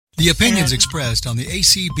The opinions expressed on the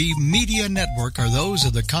ACB Media Network are those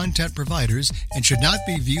of the content providers and should not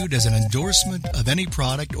be viewed as an endorsement of any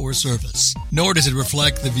product or service. Nor does it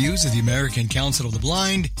reflect the views of the American Council of the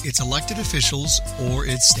Blind, its elected officials, or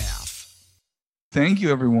its staff. Thank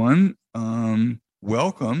you, everyone.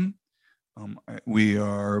 Welcome. We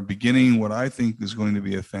are beginning what I think is going to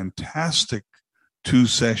be a fantastic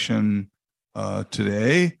two-session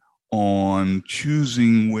today on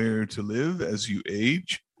choosing where to live as you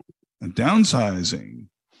age and downsizing.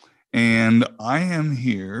 And I am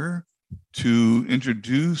here to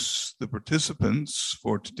introduce the participants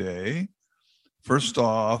for today. First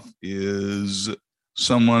off is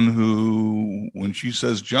someone who, when she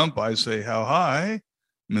says jump, I say how high,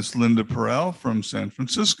 Miss Linda Perel from San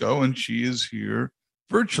Francisco, and she is here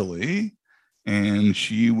virtually, and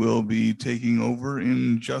she will be taking over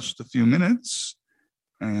in just a few minutes.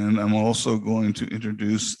 And I'm also going to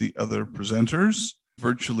introduce the other presenters.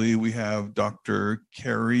 Virtually, we have Dr.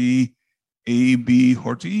 Carrie A.B.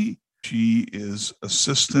 Horty. She is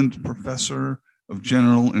Assistant Professor of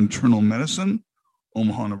General Internal Medicine,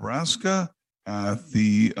 Omaha, Nebraska, at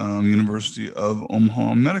the University of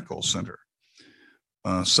Omaha Medical Center.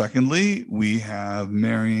 Secondly, we have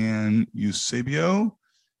Marianne Eusebio,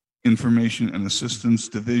 Information and Assistance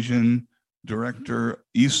Division Director,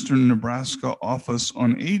 Eastern Nebraska Office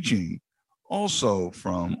on Aging, also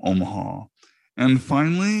from Omaha. And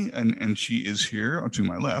finally, and she is here to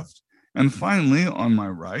my left, and finally, on my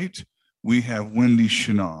right, we have Wendy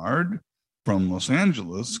Chenard from Los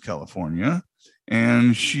Angeles, California,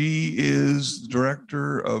 and she is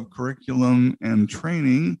Director of Curriculum and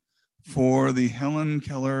Training for the Helen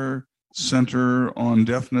Keller Center on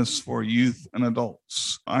Deafness for Youth and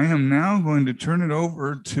Adults. I am now going to turn it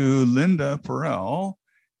over to Linda Perel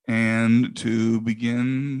and to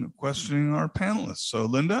begin questioning our panelists. So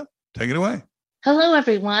Linda, take it away. Hello,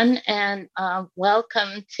 everyone, and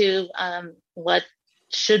welcome to what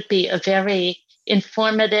should be a very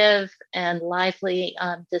informative and lively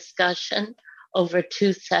discussion over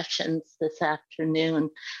two sessions this afternoon.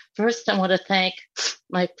 First, I want to thank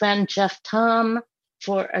my friend Jeff Tom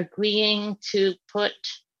for agreeing to put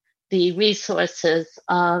the resources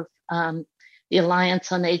of the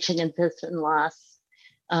Alliance on Aging and Vision Loss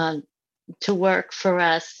to work for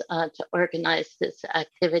us to organize this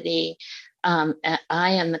activity. I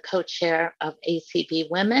am the co-chair of ACB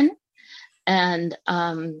Women, and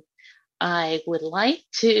I would like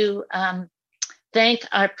to thank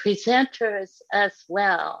our presenters as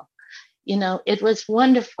well. You know, it was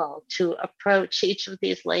wonderful to approach each of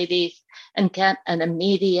these ladies and get an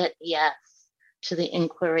immediate yes to the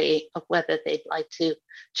inquiry of whether they'd like to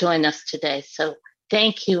join us today. So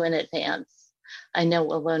thank you in advance. I know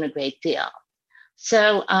we'll learn a great deal.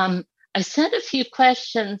 So I sent a few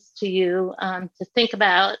questions to you to think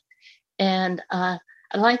about, and I'd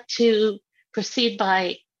like to proceed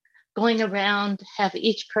by going around, have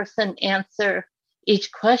each person answer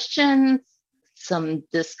each question. Some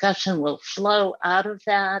discussion will flow out of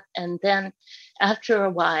that. And then after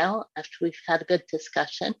a while, after we've had a good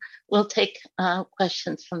discussion, we'll take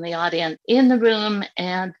questions from the audience in the room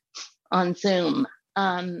and on Zoom.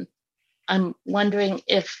 I'm wondering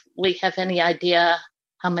if we have any idea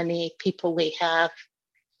how many people we have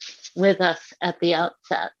with us at the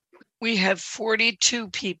outset. We have 42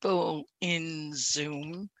 people in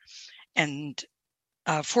Zoom and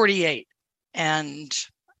 48. And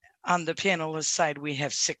on the panelist side, we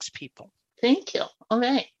have 6 people. Thank you. All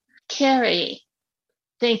right. Carrie,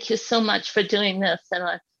 thank you so much for doing this. And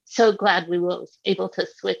I'm so glad we were able to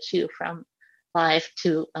switch you from live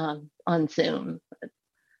to on Zoom.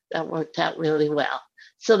 That worked out really well.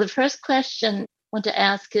 So the first question I want to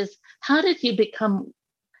ask is, how did you become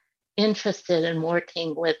interested in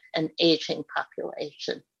working with an aging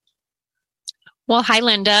population? Well, hi,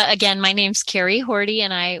 Linda. Again, my name's Carrie Horty,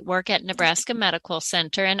 and I work at Nebraska Medical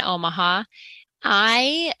Center in Omaha.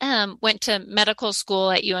 I went to medical school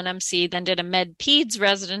at UNMC, then did a med peds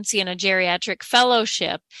residency and a geriatric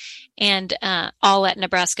fellowship, and all at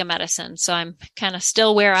Nebraska Medicine. So I'm kind of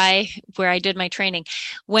still where I did my training.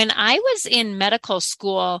 When I was in medical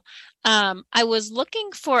school, I was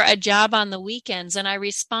looking for a job on the weekends, and I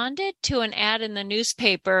responded to an ad in the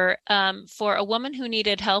newspaper for a woman who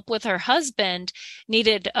needed help with her husband,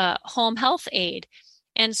 needed home health aid.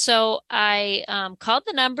 And so I called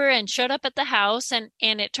the number and showed up at the house, and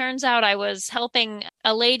it turns out I was helping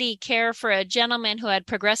a lady care for a gentleman who had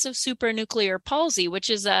progressive supranuclear palsy, which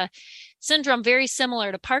is a syndrome very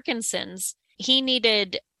similar to Parkinson's. He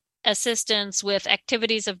needed assistance with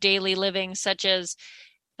activities of daily living, such as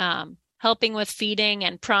helping with feeding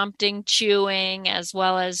and prompting chewing, as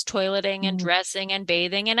well as toileting and dressing and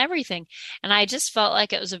bathing and everything. And I just felt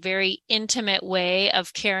like it was a very intimate way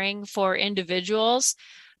of caring for individuals.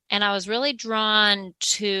 And I was really drawn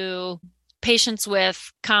to patients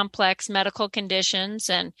with complex medical conditions,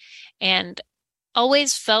 and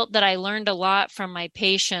always felt that I learned a lot from my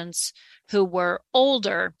patients who were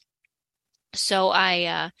older. So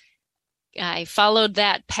I followed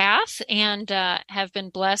that path and have been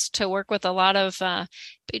blessed to work with a lot of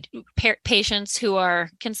patients who are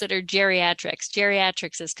considered geriatrics.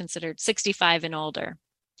 Geriatrics is considered 65 and older.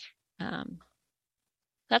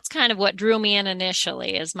 That's kind of what drew me in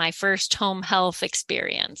initially, as my first home health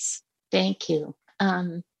experience. Thank you.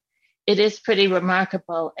 It is pretty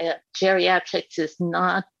remarkable. Geriatrics is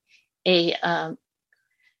not a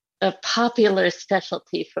popular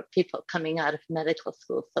specialty for people coming out of medical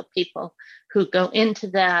school. So people who go into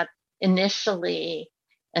that initially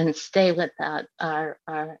and stay with that are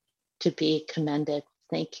to be commended.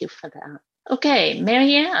 Thank you for that. Okay,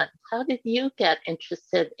 Marianne, how did you get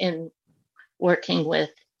interested in working with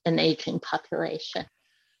an aging population?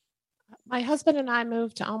 My husband and I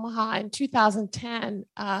moved to Omaha in 2010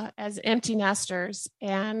 as empty nesters,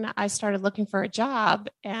 and I started looking for a job,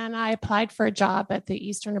 and I applied for a job at the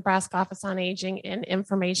Eastern Nebraska Office on Aging in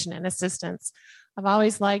information and assistance. I've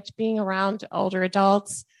always liked being around older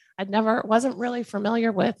adults. Wasn't really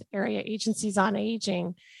familiar with area agencies on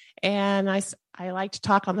aging, and I like to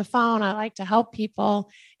talk on the phone. I like to help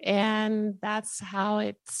people, and that's how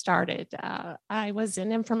it started. I was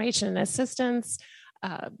in information and assistance.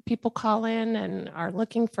 People call in and are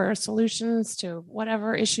looking for solutions to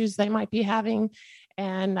whatever issues they might be having,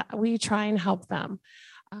 and we try and help them.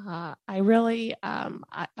 I've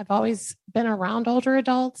always been around older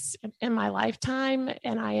adults in my lifetime,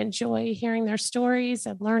 and I enjoy hearing their stories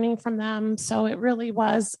and learning from them. So it really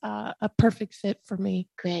was a perfect fit for me.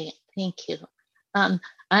 Great, thank you.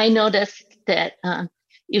 I noticed that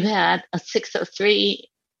you had a 603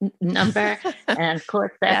 number, and of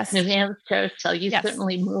course that's New Hampshire, so you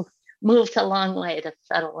certainly moved a long way to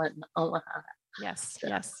settle in Omaha. Yes.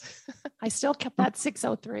 I still kept that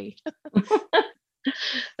 603.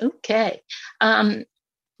 Okay.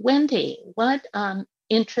 Wendy, what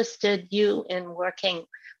interested you in working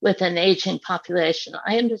with an aging population?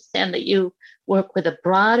 I understand that you work with a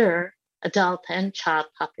broader adult and child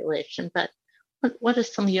population, but what are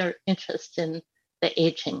some of your interests in the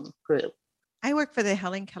aging group? I work for the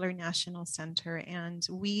Helen Keller National Center, and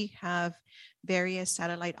we have various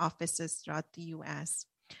satellite offices throughout the U.S.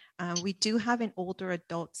 We do have an older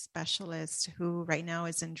adult specialist who right now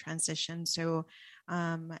is in transition. So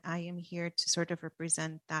I am here to sort of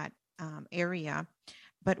represent that area.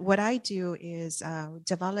 But what I do is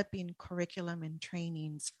developing curriculum and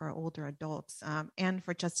trainings for older adults and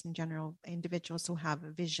for just in general individuals who have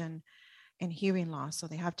vision and hearing loss. So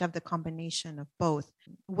they have to have the combination of both.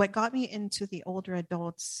 What got me into the older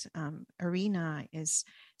adults arena is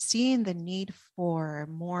seeing the need for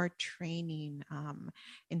more training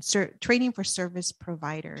training for service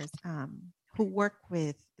providers who work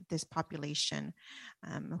with this population,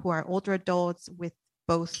 who are older adults with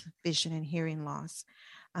both vision and hearing loss.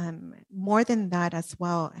 More than that as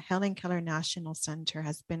well, Helen Keller National Center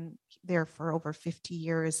has been there for over 50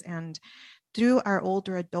 years, and through our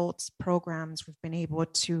older adults programs, we've been able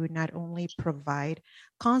to not only provide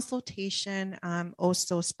consultation,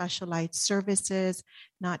 also specialized services,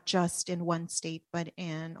 not just in one state, but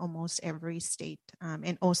in almost every state,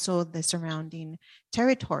 and also the surrounding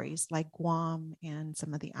territories like Guam and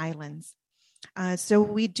some of the islands.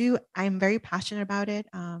 I'm very passionate about it.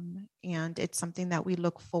 And it's something that we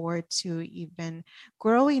look forward to even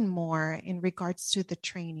growing more in regards to the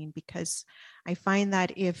training, because I find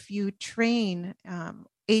that if you train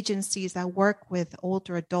agencies that work with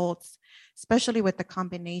older adults, especially with the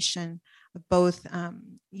combination of both,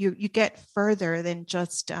 you get further than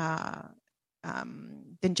just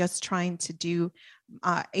trying to do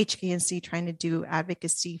HKNC, trying to do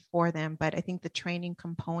advocacy for them. But I think the training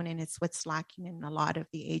component is what's lacking in a lot of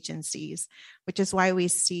the agencies, which is why we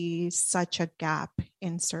see such a gap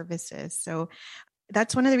in services. So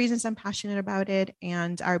that's one of the reasons I'm passionate about it.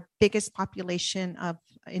 And our biggest population of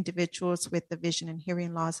individuals with the vision and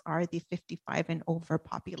hearing loss are the 55 and over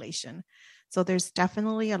population. So there's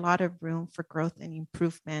definitely a lot of room for growth and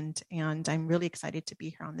improvement. And I'm really excited to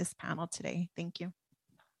be here on this panel today. Thank you.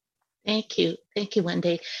 Thank you,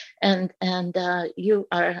 Wendy. And you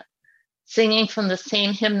are singing from the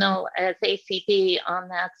same hymnal as ACB on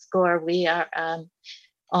that score. We are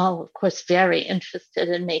all, of course, very interested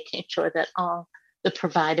in making sure that all the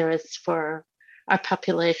providers for our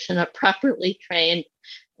population are properly trained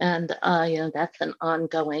And, that's an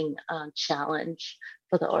ongoing challenge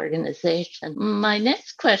for the organization. My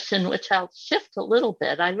next question, which I'll shift a little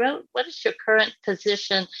bit, I wrote, what is your current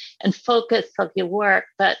position and focus of your work?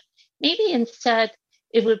 But maybe instead,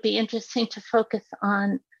 it would be interesting to focus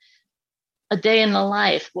on a day in the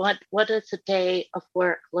life. What does a day of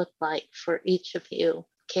work look like for each of you?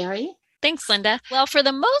 Carrie? Thanks, Linda. Well, for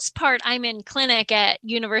the most part, I'm in clinic at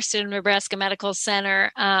University of Nebraska Medical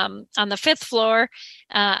Center on the 5th floor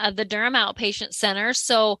of the Durham Outpatient Center.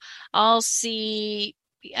 So I'll see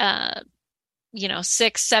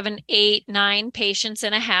 6, 7, 8, 9 patients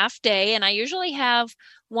in a half day. And I usually have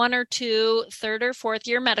 1 or 2 third or fourth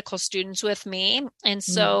year medical students with me. And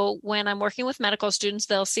so when I'm working with medical students,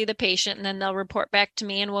 they'll see the patient and then they'll report back to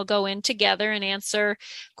me, and we'll go in together and answer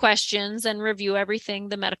questions and review everything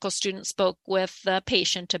the medical student spoke with the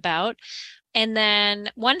patient about. And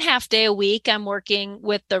then 1 half day a week, I'm working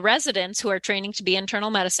with the residents who are training to be internal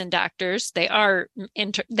medicine doctors. They are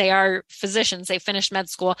physicians. They finished med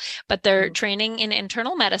school, but they're training in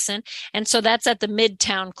internal medicine. And so that's at the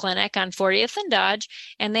Midtown Clinic on 40th and Dodge.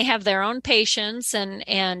 And they have their own patients, and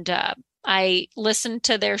I listen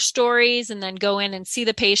to their stories and then go in and see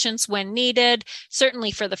the patients when needed,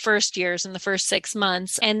 certainly for the first years and the first 6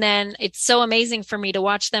 months. And then it's so amazing for me to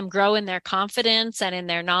watch them grow in their confidence and in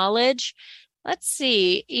their knowledge. Let's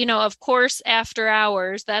see, of course, after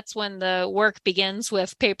hours, that's when the work begins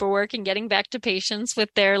with paperwork and getting back to patients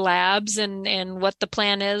with their labs and what the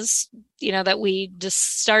plan is, that we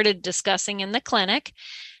just started discussing in the clinic.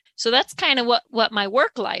 So that's kind of what my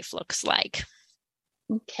work life looks like.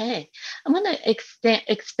 Okay. I'm going to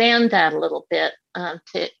expand that a little bit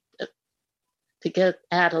to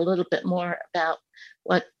add a little bit more about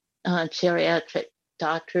what geriatric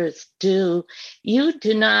doctors do. You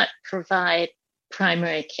do not provide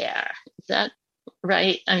primary care. Is that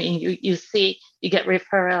right? I mean, you get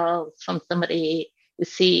referrals from somebody, you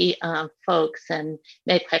see folks and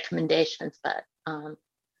make recommendations, but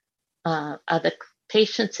are the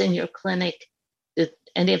patients in your clinic, did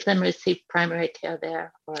any of them receive primary care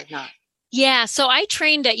there or not? Yeah, so I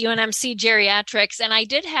trained at UNMC Geriatrics, and I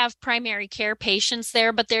did have primary care patients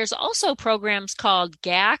there, but there's also programs called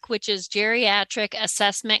GAC, which is Geriatric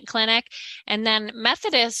Assessment Clinic, and then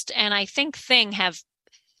Methodist and I think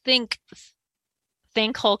Think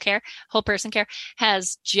Whole Person Care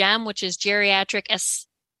has GEM, which is Geriatric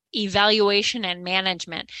Evaluation and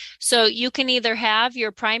Management. So you can either have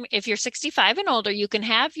if you're 65 and older, you can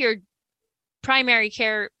have your primary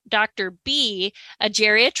care doctor be a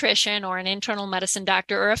geriatrician or an internal medicine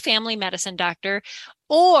doctor or a family medicine doctor,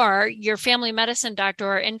 or your family medicine doctor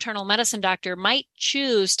or internal medicine doctor might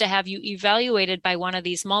choose to have you evaluated by one of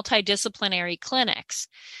these multidisciplinary clinics.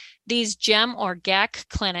 These GEM or GAC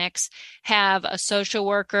clinics have a social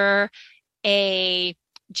worker, a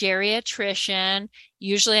geriatrician,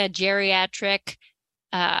 usually a geriatric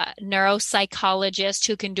neuropsychologist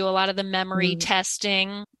who can do a lot of the memory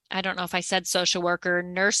testing. I don't know if I said social worker,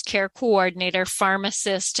 nurse care coordinator,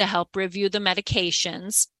 pharmacist to help review the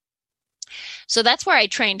medications. So that's where I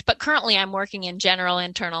trained, but currently I'm working in general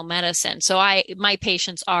internal medicine. So my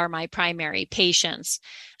patients are my primary patients.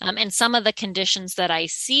 And some of the conditions that I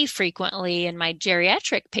see frequently in my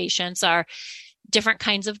geriatric patients are different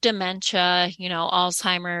kinds of dementia,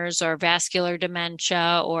 Alzheimer's or vascular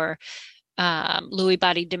dementia or Lewy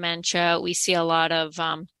body dementia. We see a lot of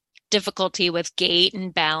difficulty with gait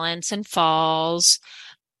and balance and falls,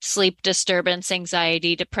 sleep disturbance,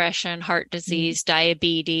 anxiety, depression, heart disease,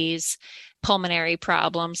 diabetes, pulmonary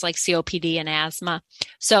problems like COPD and asthma.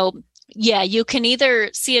 So yeah, you can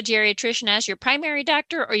either see a geriatrician as your primary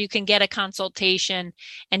doctor, or you can get a consultation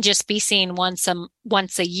and just be seen once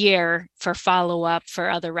a year for follow-up for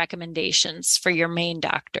other recommendations for your main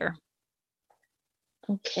doctor.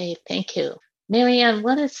 Okay, thank you. Marianne,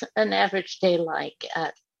 what is an average day like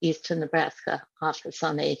at Eastern Nebraska Office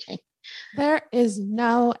on Aging? There is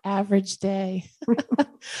no average day.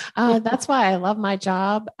 That's why I love my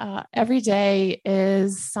job. Every day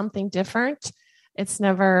is something different. It's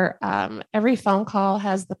never, every phone call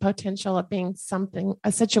has the potential of being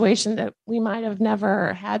a situation that we might have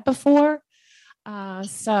never had before.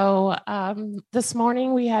 So this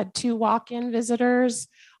morning we had 2 walk-in visitors.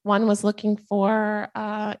 One was looking for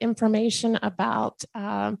information about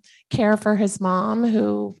care for his mom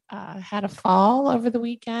who had a fall over the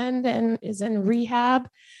weekend and is in rehab.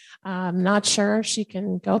 Not sure if she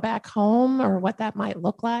can go back home or what that might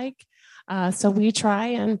look like. So we try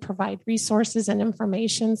and provide resources and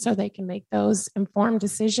information so they can make those informed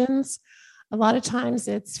decisions. A lot of times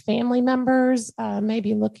it's family members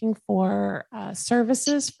maybe looking for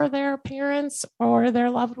services for their parents or their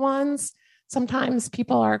loved ones. Sometimes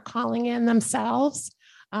people are calling in themselves.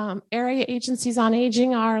 Area agencies on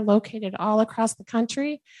aging are located all across the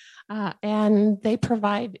country, and they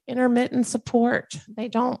provide intermittent support. They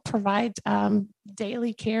don't provide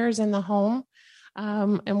daily cares in the home.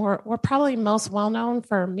 And we're probably most well known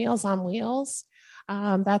for Meals on Wheels.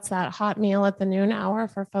 That's that hot meal at the noon hour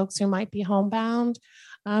for folks who might be homebound.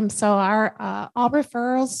 So our all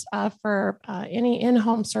referrals for any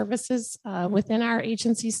in-home services within our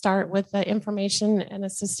agency start with the Information and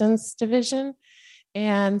Assistance Division.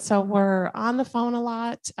 And so we're on the phone a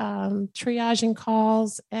lot, triaging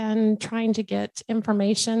calls and trying to get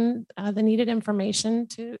information, the needed information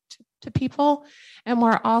to people. And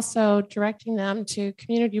we're also directing them to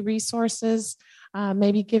community resources,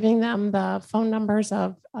 maybe giving them the phone numbers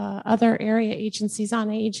of other area agencies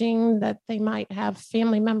on aging that they might have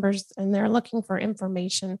family members and they're looking for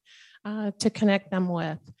information to connect them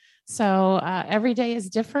with. So every day is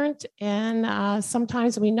different, and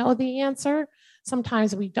sometimes we know the answer,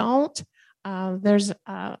 sometimes we don't. There's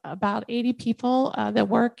about 80 people that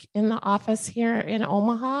work in the office here in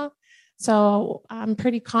Omaha. So I'm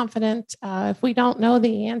pretty confident if we don't know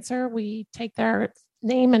the answer, we take their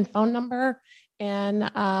name and phone number,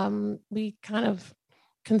 and we kind of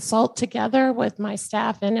consult together with my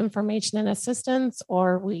staff in Information and Assistance,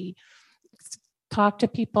 or we talk to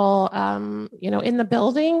people, in the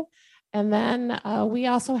building. And then we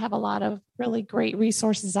also have a lot of really great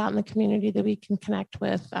resources out in the community that we can connect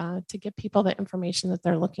with to give people the information that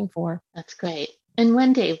they're looking for. That's great. And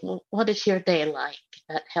Wendy, what is your day like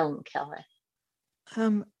at Helen Keller?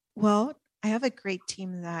 Well, I have a great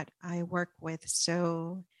team that I work with.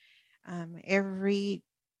 So every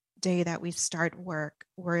day that we start work,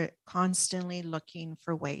 we're constantly looking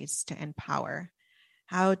for ways to empower,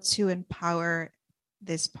 how to empower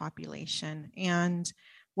this population. And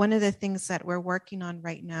one of the things that we're working on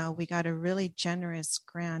right now, we got a really generous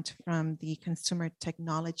grant from the Consumer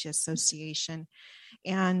Technology Association.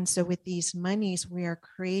 And so with these monies, we are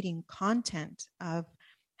creating content of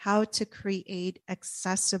how to create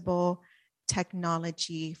accessible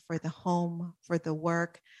technology for the home, for the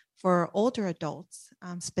work, for older adults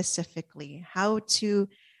specifically, how to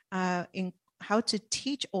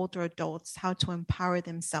teach older adults how to empower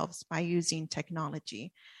themselves by using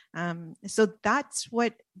technology. So that's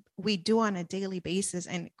what we do on a daily basis,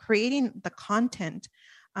 and creating the content,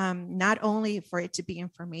 not only for it to be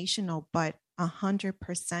informational, but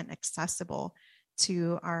 100% accessible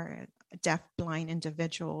to our deaf, blind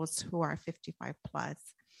individuals who are 55 plus.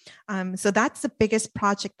 So that's the biggest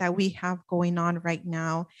project that we have going on right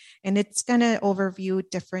now. And it's going to overview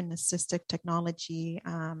different assistive technology.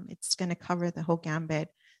 It's going to cover the whole gambit.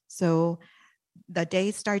 So the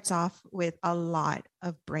day starts off with a lot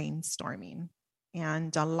of brainstorming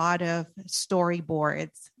and a lot of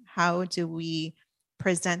storyboards. How do we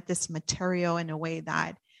present this material in a way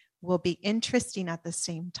that will be interesting at the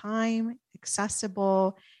same time,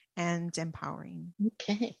 accessible, and empowering?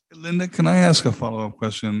 Okay. Linda, can I ask a follow-up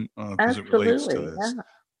question because it relates to this?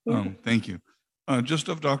 Yeah. Thank you. Just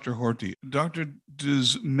of Dr. Horty. Doctor,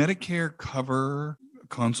 does Medicare cover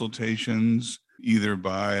consultations either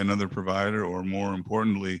by another provider or, more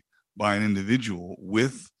importantly, by an individual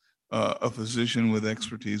with a physician with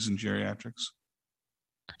expertise in geriatrics?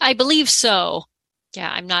 I believe so. Yeah,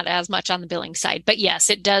 I'm not as much on the billing side, but yes,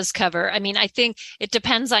 it does cover. I mean, I think it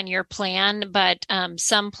depends on your plan, but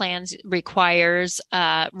some plans requires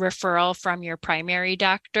referral from your primary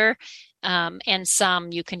doctor, and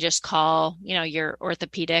some you can just call, your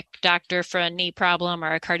orthopedic doctor for a knee problem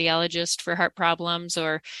or a cardiologist for heart problems,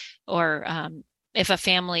 or if a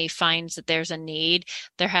family finds that there's a need,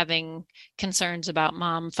 they're having concerns about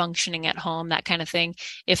mom functioning at home, that kind of thing.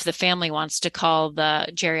 If the family wants to call the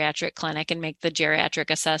geriatric clinic and make the geriatric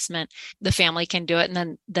assessment, the family can do it. And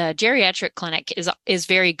then the geriatric clinic is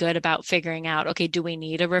very good about figuring out, okay, do we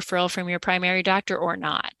need a referral from your primary doctor or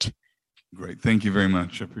not? Great. Thank you very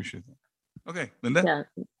much. I appreciate that. Okay, Linda?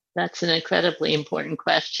 Yeah, that's an incredibly important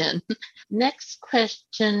question. Next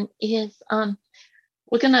question is,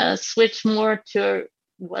 we're going to switch more to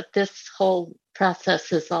what this whole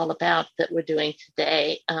process is all about that we're doing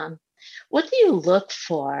today. What do you look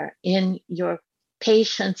for in your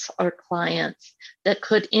patients or clients that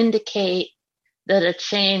could indicate that a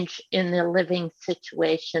change in their living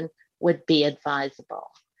situation would be advisable?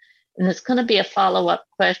 And there's going to be a follow-up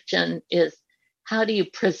question is, how do you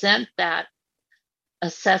present that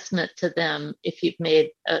assessment to them if you've made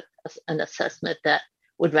an assessment that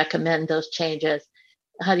would recommend those changes?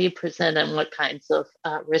 How do you present and what kinds of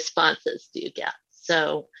responses do you get?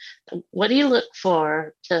 So what do you look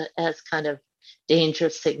for as kind of danger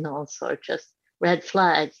signals or just red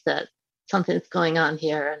flags that something's going on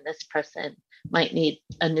here and this person might need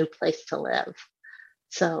a new place to live.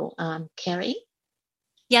 So, Carrie?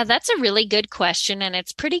 Yeah, that's a really good question, and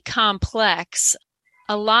it's pretty complex.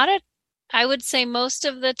 I would say most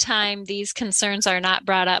of the time, these concerns are not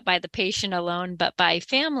brought up by the patient alone, but by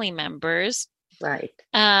family members. Right.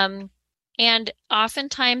 And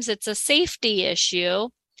oftentimes it's a safety issue.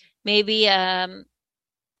 Maybe a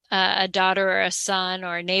daughter or a son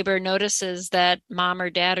or a neighbor notices that mom or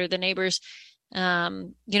dad or the neighbors,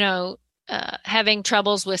 having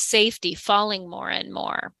troubles with safety, falling more and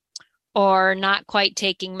more, or not quite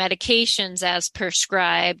taking medications as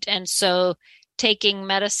prescribed. And so taking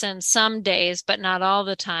medicine some days, but not all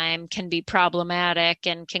the time, can be problematic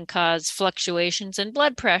and can cause fluctuations in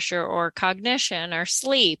blood pressure or cognition or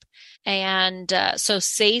sleep. And so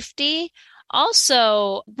safety.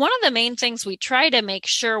 Also, one of the main things we try to make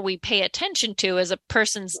sure we pay attention to is a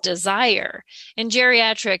person's desire. In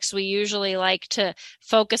geriatrics, we usually like to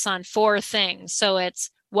focus on 4 things. So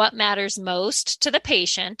it's what matters most to the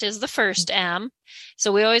patient is the first M.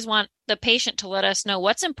 So we always want the patient to let us know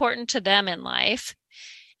what's important to them in life.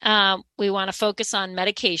 We want to focus on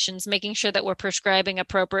medications, making sure that we're prescribing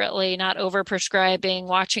appropriately, not overprescribing,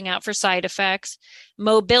 watching out for side effects.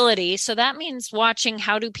 Mobility. So that means watching,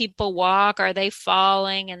 how do people walk? Are they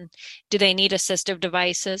falling? And do they need assistive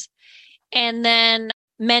devices? And then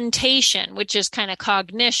mentation, which is kind of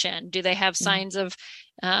cognition. Do they have signs of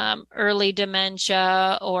early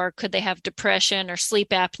dementia, or could they have depression or sleep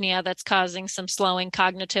apnea that's causing some slowing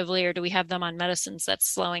cognitively, or do we have them on medicines that's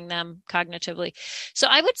slowing them cognitively? So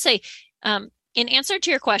I would say, in answer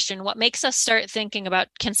to your question, what makes us start thinking about,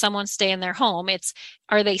 can someone stay in their home? It's,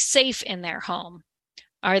 are they safe in their home?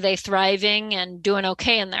 Are they thriving and doing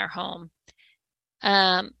okay in their home?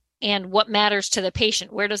 And what matters to the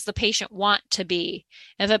patient? Where does the patient want to be?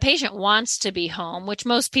 If a patient wants to be home, which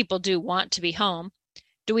most people do want to be home,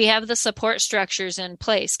 do we have the support structures in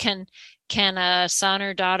place? Can a son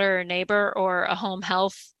or daughter or neighbor or a home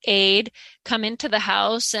health aide come into the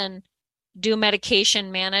house and do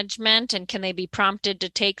medication management? And can they be prompted to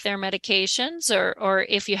take their medications? Or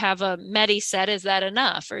if you have a Medi-Set, is that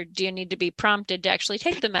enough? Or do you need to be prompted to actually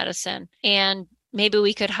take the medicine? And maybe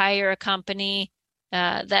we could hire a company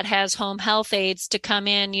that has home health aides to come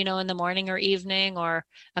in, in the morning or evening, or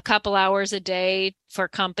a couple hours a day for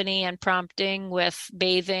company and prompting with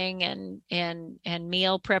bathing and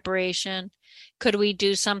meal preparation. Could we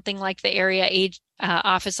do something like the area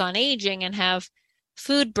office on aging and have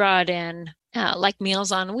food brought in, like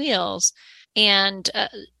Meals on Wheels? And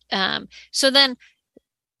so then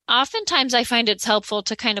oftentimes I find it's helpful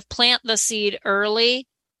to kind of plant the seed early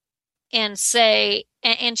and say,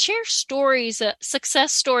 and share stories,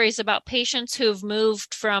 success stories about patients who've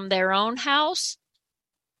moved from their own house,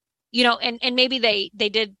 and maybe they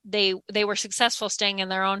were successful staying in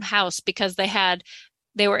their own house because they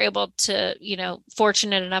were able to,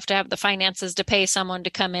 fortunate enough to have the finances to pay someone to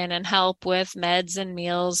come in and help with meds and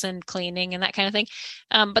meals and cleaning and that kind of thing.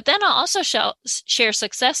 But then I'll also share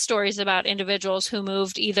success stories about individuals who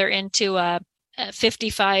moved either into a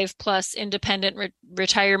 55 plus independent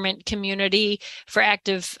retirement community for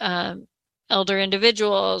active elder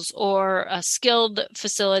individuals, or a skilled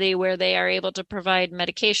facility where they are able to provide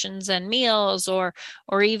medications and meals, or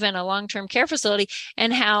even a long-term care facility,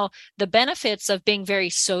 and how the benefits of being very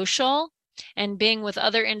social and being with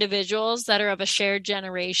other individuals that are of a shared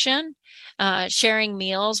generation, sharing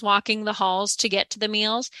meals, walking the halls to get to the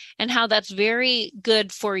meals, and how that's very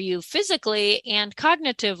good for you physically and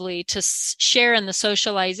cognitively to share in the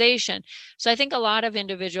socialization. So I think a lot of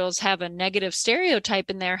individuals have a negative stereotype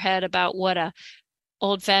in their head about what a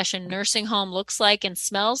old-fashioned nursing home looks like and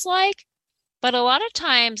smells like. But a lot of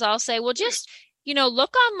times I'll say, well, just,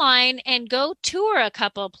 look online and go tour a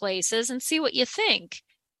couple of places and see what you think.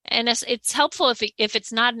 And it's helpful if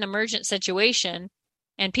it's not an emergent situation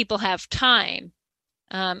and people have time,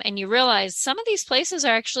 and you realize some of these places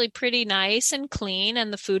are actually pretty nice and clean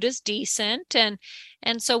and the food is decent, and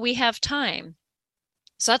so we have time.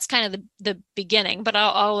 So that's kind of the beginning, but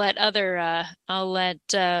I'll let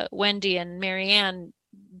Wendy and Marianne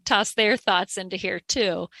toss their thoughts into here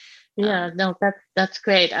too. Yeah, no, that's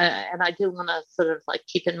great. And I do want to sort of like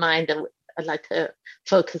keep in mind that I'd like to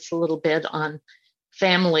focus a little bit on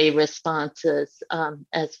family responses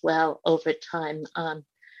as well over time.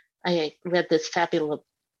 I read this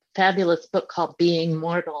fabulous book called Being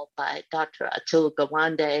Mortal by Dr. Atul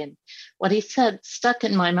Gawande, and what he said stuck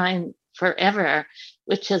in my mind forever,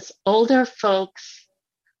 which is older folks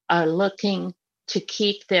are looking to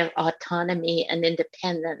keep their autonomy and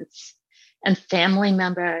independence, and family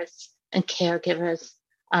members and caregivers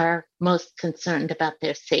are most concerned about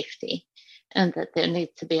their safety. and that there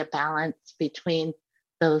needs to be a balance between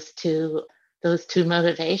those two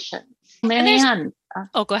motivations. Marianne.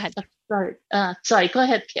 Go ahead. Sorry, go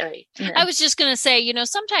ahead, Carrie. I was just going to say,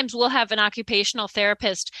 sometimes we'll have an occupational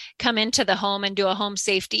therapist come into the home and do a home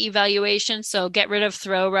safety evaluation. So get rid of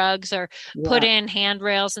throw rugs or put in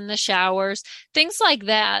handrails in the showers, things like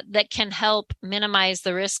that can help minimize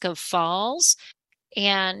the risk of falls.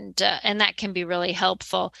 And that can be really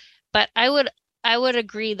helpful. But I would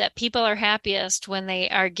agree that people are happiest when they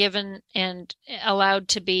are given and allowed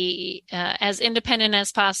to be as independent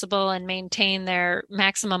as possible and maintain their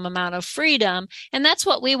maximum amount of freedom. And that's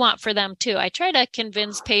what we want for them too. I try to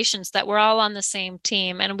convince patients that we're all on the same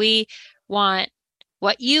team and we want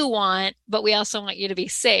what you want, but we also want you to be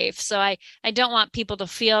safe. So I don't want people to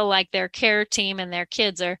feel like their care team and their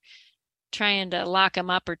kids are trying to lock them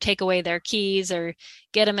up or take away their keys or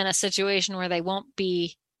get them in a situation where they won't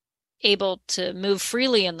be able to move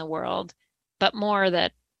freely in the world, but more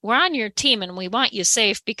that we're on your team and we want you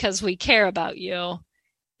safe because we care about you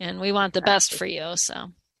and we want the best for you.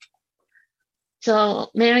 So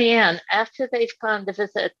Marianne, after they've gone to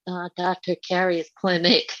visit Dr. Carey's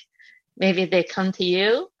clinic, maybe they come to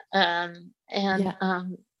you how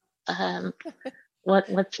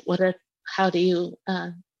do you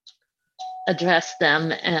address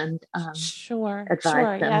them and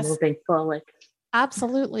advise them moving forward?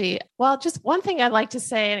 Absolutely. Well, just one thing I'd like to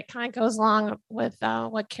say, and it kind of goes along with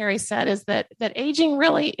what Carrie said, is that aging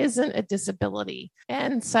really isn't a disability.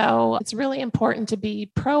 And so it's really important to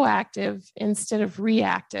be proactive instead of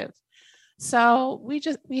reactive. So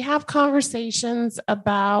we have conversations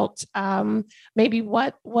about maybe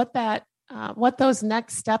what those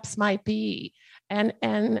next steps might be. And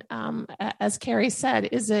as Carrie said,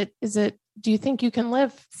 do you think you can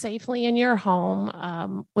live safely in your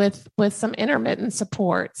home with some intermittent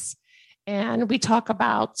supports? And we talk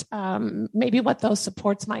about maybe what those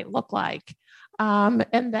supports might look like. And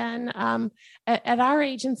then at our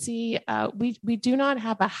agency, we do not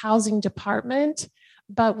have a housing department,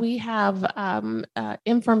 but we have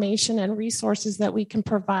information and resources that we can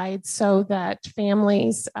provide so that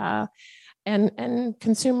families and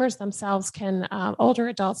consumers themselves can, older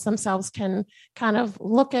adults themselves can kind of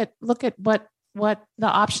look at what the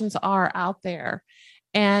options are out there.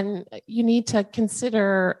 And you need to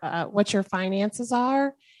consider what your finances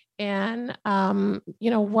are and,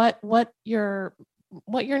 what your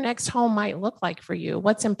next home might look like for you,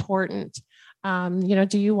 what's important.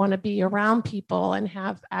 Do you want to be around people and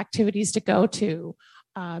have activities to go to?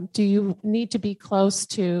 Do you need to be close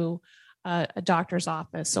to a doctor's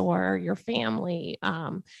office or your family?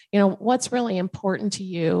 What's really important to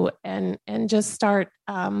you, and just start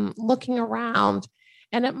looking around.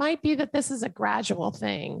 And it might be that this is a gradual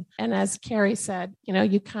thing. And as Carrie said,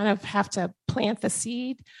 you kind of have to plant the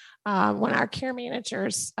seed. When our care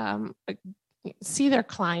managers see their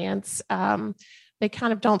clients, they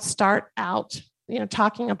kind of don't start out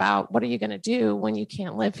talking about what are you going to do when you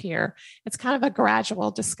can't live here. It's kind of a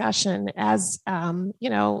gradual discussion as,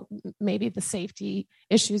 maybe the safety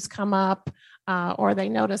issues come up or they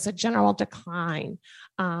notice a general decline.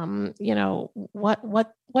 What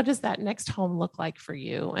does that next home look like for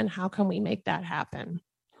you, and how can we make that happen?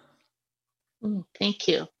 Thank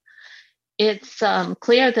you. It's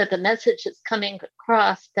clear that the message is coming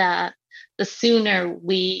across that the sooner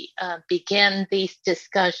we begin these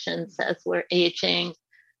discussions as we're aging,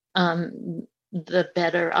 the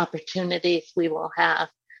better opportunities we will have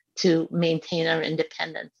to maintain our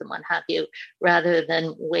independence and what have you, rather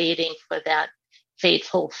than waiting for that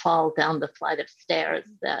fateful fall down the flight of stairs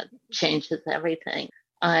that changes everything.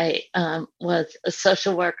 I was a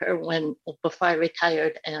social worker before I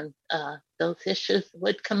retired, and those issues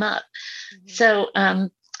would come up. Mm-hmm. So,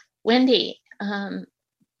 Wendy,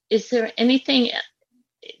 is there anything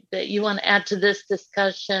that you want to add to this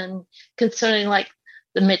discussion concerning like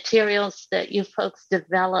the materials that you folks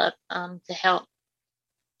develop to help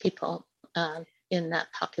people in that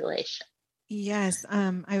population? Yes,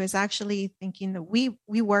 I was actually thinking that we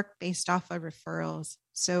work based off of referrals.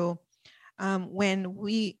 So when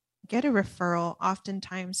we get a referral,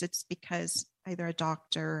 oftentimes it's because either a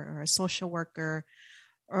doctor or a social worker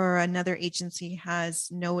or another agency has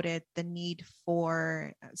noted the need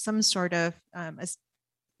for some sort of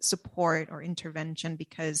support or intervention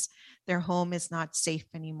because their home is not safe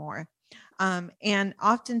anymore. And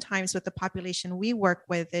oftentimes with the population we work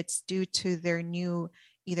with, it's due to their new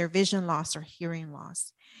either vision loss or hearing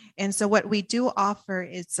loss. And so what we do offer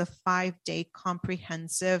is a 5-day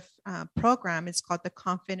comprehensive program. It's called the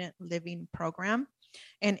Confident Living Program.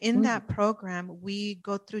 And in that program, we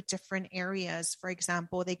go through different areas. For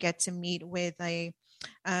example, they get to meet with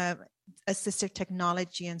assistive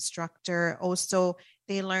technology instructor. Also,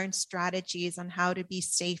 they learn strategies on how to be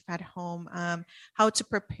safe at home, how to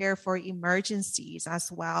prepare for emergencies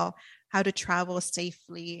as well, how to travel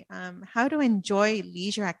safely, how to enjoy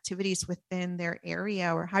leisure activities within their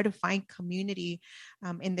area, or how to find community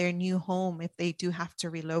in their new home if they do have to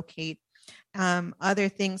relocate. Other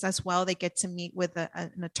things as well, they get to meet with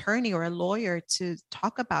an attorney or a lawyer to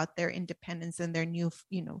talk about their independence and their new,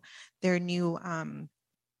 their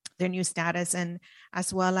new status, and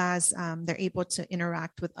as well as they're able to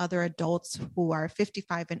interact with other adults who are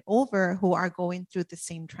 55 and over who are going through the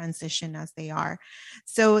same transition as they are.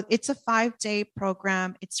 So it's a 5-day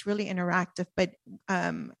program. It's really interactive, but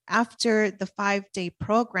after the 5-day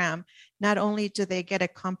program, not only do they get a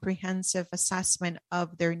comprehensive assessment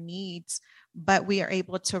of their needs, but we are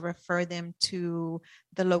able to refer them to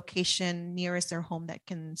the location nearest their home that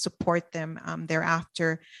can support them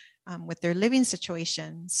thereafter with their living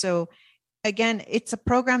situation. So again, it's a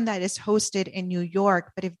program that is hosted in New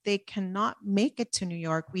York, but if they cannot make it to New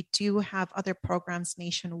York, we do have other programs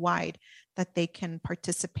nationwide that they can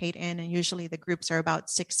participate in. And usually the groups are about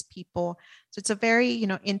 6 people. So it's a very,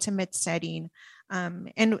 intimate setting.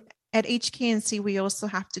 And at HKNC, we also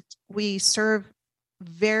we serve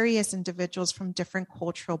various individuals from different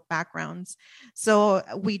cultural backgrounds. So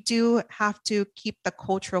we do have to keep the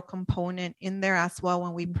cultural component in there as well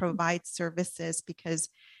when we provide services, because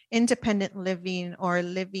independent living or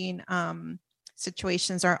living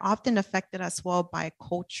situations are often affected as well by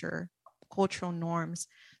cultural norms.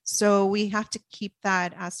 So we have to keep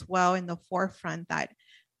that as well in the forefront, that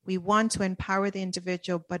we want to empower the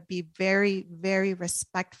individual, but be very, very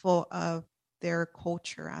respectful of their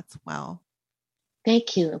culture as well.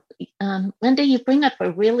 Thank you. Linda, you bring up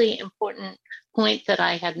a really important point that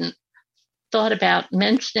I hadn't thought about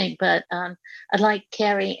mentioning, but I'd like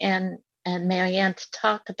Carrie and Marianne to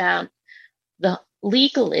talk about the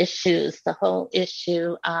legal issues, the whole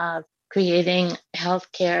issue of creating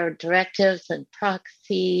healthcare directives and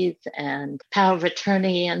proxies and power of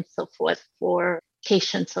attorney and so forth for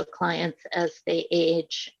patients or clients as they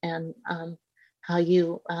age, and how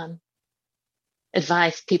you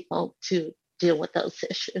advise people to deal with those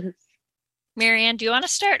issues. Marianne, do you want to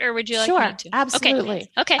start, or would you like me to? Absolutely.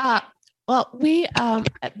 Okay. Well, we,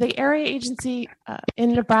 the area agency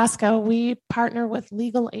in Nebraska, we partner with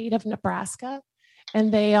Legal Aid of Nebraska,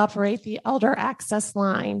 and they operate the Elder Access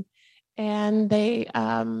Line, and they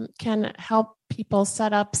can help people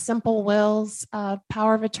set up simple wills,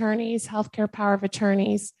 power of attorneys, healthcare power of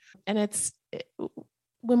attorneys. And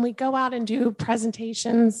when we go out and do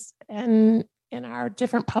presentations and in our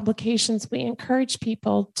different publications, we encourage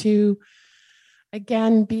people to,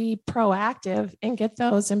 again, be proactive and get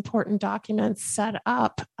those important documents set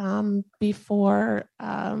up before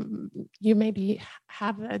you maybe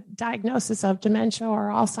have a diagnosis of dementia or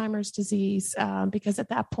Alzheimer's disease, because at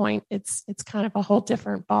that point, it's kind of a whole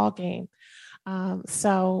different ballgame.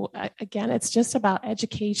 So again, it's just about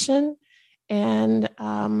education and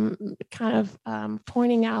kind of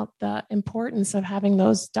pointing out the importance of having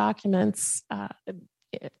those documents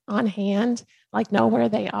on hand, like know where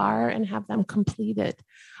they are and have them completed.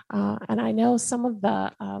 And I know some of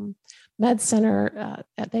the Med Center,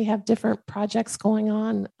 they have different projects going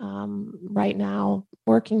on right now,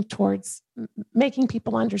 working towards making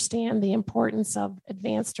people understand the importance of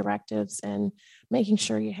advanced directives and making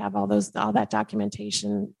sure you have all that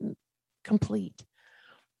documentation complete.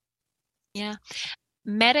 Yeah.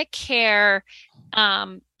 Medicare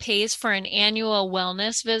pays for an annual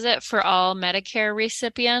wellness visit for all Medicare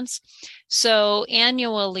recipients. So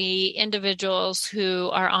annually, individuals who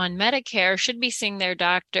are on Medicare should be seeing their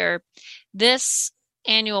doctor. This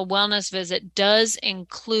annual wellness visit does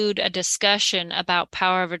include a discussion about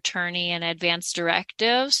power of attorney and advanced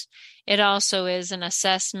directives. It also is an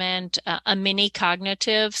assessment, a mini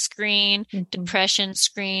cognitive screen, depression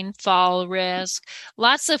screen, fall risk,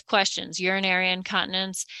 lots of questions, urinary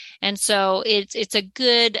incontinence. And so it's a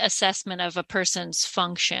good assessment of a person's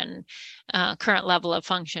function, current level of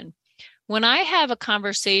function. When I have a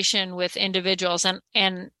conversation with individuals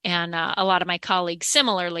and a lot of my colleagues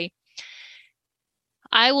similarly,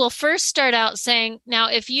 I will first start out saying, now,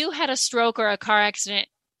 if you had a stroke or a car accident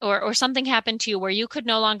or something happened to you where you could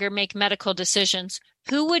no longer make medical decisions,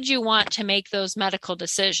 who would you want to make those medical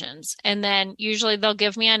decisions? And then usually they'll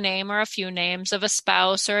give me a name or a few names of a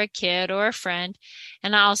spouse or a kid or a friend.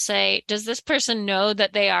 And I'll say, does this person know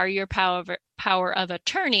that they are your power of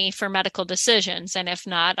attorney for medical decisions? And if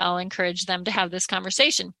not, I'll encourage them to have this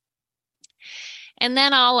conversation. And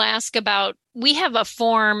then I'll ask about, we have a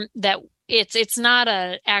form that it's not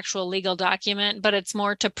an actual legal document, but it's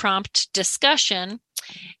more to prompt discussion.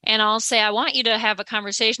 And I'll say, I want you to have a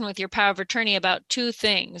conversation with your power of attorney about two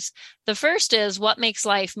things. The first is what makes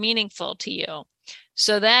life meaningful to you.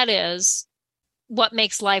 So that is what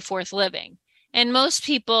makes life worth living. And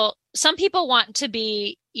some people want to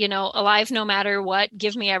be, alive no matter what,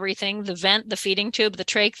 give me everything, the vent, the feeding tube, the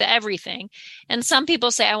trach, the everything. And some people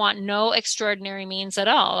say, I want no extraordinary means at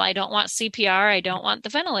all. I don't want CPR. I don't want the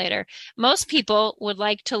ventilator. Most people would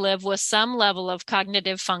like to live with some level of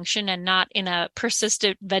cognitive function and not in a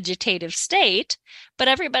persistent vegetative state, but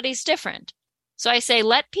everybody's different. So I say,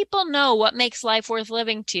 let people know what makes life worth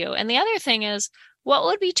living to you. And the other thing is, what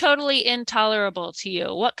would be totally intolerable to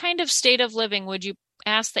you? What kind of state of living would you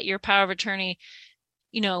ask that your power of attorney,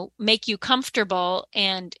 make you comfortable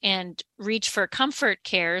and reach for comfort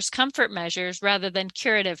measures rather than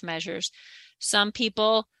curative measures? Some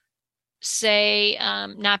people say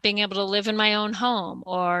not being able to live in my own home,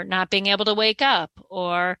 or not being able to wake up,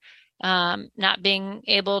 or not being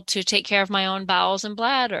able to take care of my own bowels and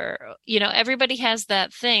bladder. Everybody has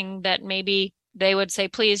that thing that maybe they would say,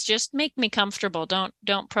 please just make me comfortable.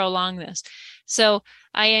 Don't prolong this. So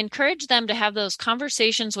I encourage them to have those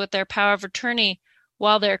conversations with their power of attorney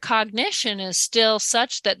while their cognition is still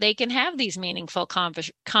such that they can have these meaningful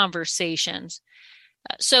conversations.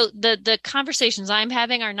 So the conversations I'm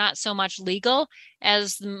having are not so much legal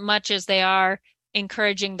as much as they are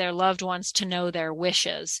encouraging their loved ones to know their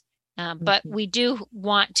wishes. But we do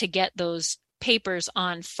want to get those papers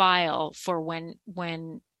on file for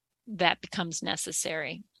when that becomes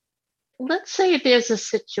necessary. Let's say there's a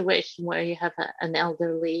situation where you have an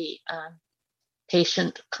elderly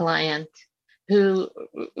patient client who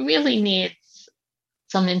really needs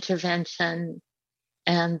some intervention,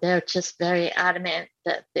 and they're just very adamant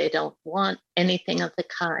that they don't want anything of the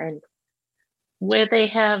kind, where they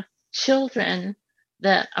have children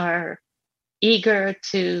that are eager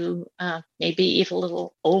to, maybe even a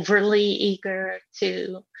little overly eager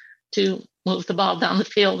to move the ball down the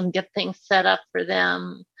field and get things set up for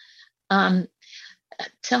them.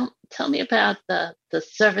 Tell me about the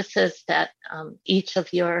services that each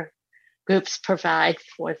of your groups provide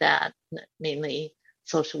for that, mainly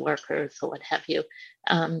social workers or what have you,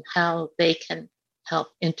 how they can help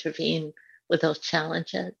intervene with those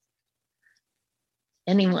challenges.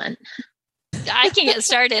 Anyone? I can get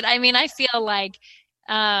started. I mean, I feel like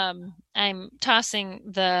I'm tossing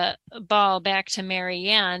the ball back to Mary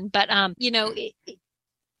Ann, but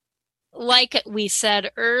like we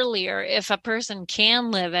said earlier, if a person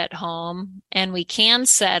can live at home and we can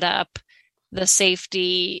set up the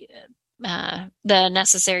safety, the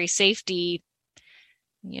necessary safety,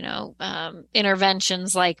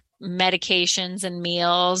 interventions like medications and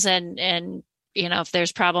meals, and if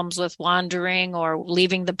there's problems with wandering or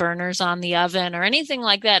leaving the burners on the oven or anything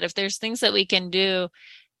like that, if there's things that we can do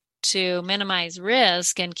to minimize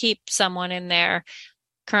risk and keep someone in their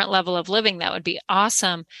current level of living, that would be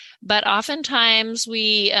awesome. But oftentimes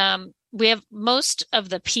we have most of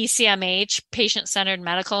the PCMH, patient-centered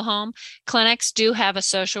medical home clinics, do have a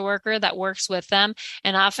social worker that works with them.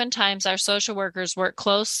 And oftentimes our social workers work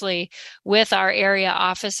closely with our area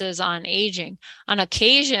offices on aging. On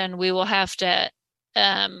occasion, we will have to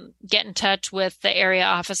get in touch with the area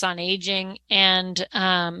office on aging, and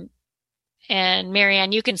Mary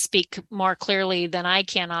Ann, you can speak more clearly than I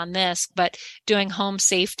can on this, but doing home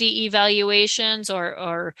safety evaluations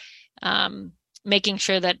or making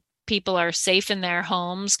sure that people are safe in their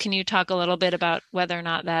homes. Can you talk a little bit about whether or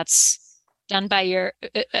not that's done by your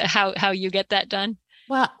how you get that done?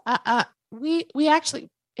 Well, we actually,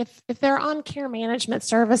 if they're on care management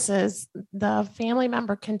services, the family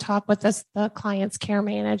member can talk with the client's care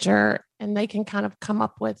manager, and they can kind of come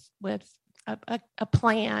up with a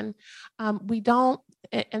plan. We don't,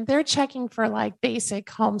 and they're checking for like basic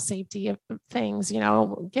home safety things,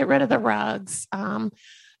 get rid of the rugs,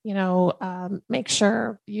 make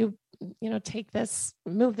sure you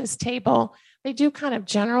move this table. They do kind of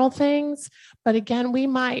general things, but again, we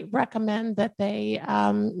might recommend that they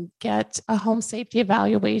get a home safety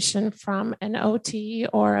evaluation from an OT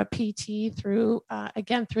or a PT through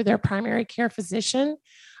their primary care physician,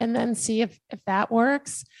 and then see if that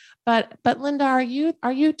works. But Linda, are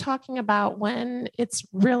you talking about when it's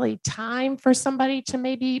really time for somebody to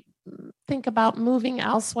maybe think about moving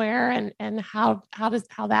elsewhere, and how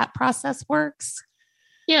that process works?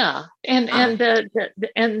 Yeah, and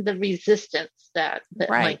the resistance that right.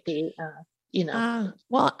 might be,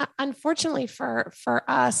 Well, unfortunately for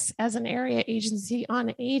us as an area agency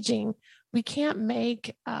on aging, we can't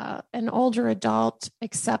make an older adult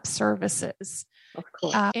accept services. Of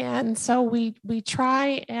course. And so we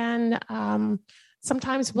try and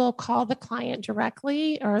sometimes we'll call the client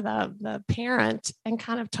directly or the parent and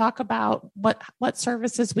kind of talk about what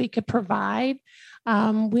services we could provide.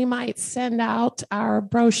 We might send out our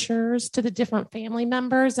brochures to the different family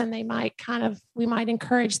members, and we might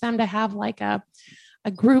encourage them to have like a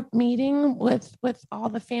group meeting with all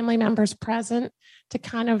the family members present to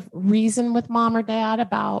kind of reason with mom or dad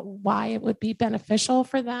about why it would be beneficial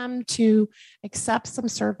for them to accept some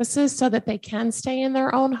services so that they can stay in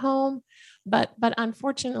their own home. But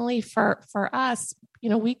unfortunately for us,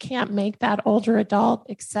 we can't make that older adult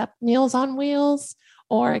accept Meals on Wheels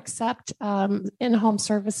or accept in-home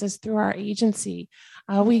services through our agency.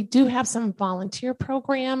 We do have some volunteer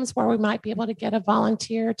programs where we might be able to get a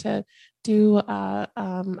volunteer to do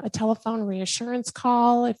a telephone reassurance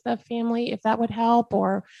call if that would help,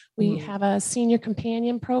 or we have a senior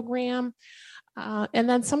companion program. And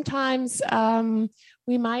then sometimes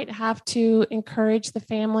we might have to encourage the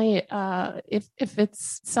family, if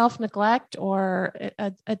it's self-neglect or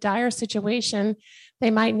a dire situation,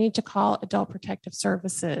 they might need to call Adult Protective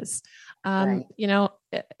Services. Right.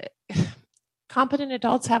 Competent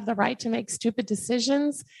adults have the right to make stupid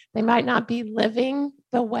decisions. They might not be living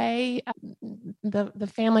the way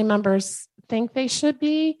the family members think they should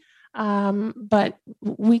be, but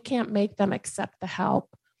we can't make them accept the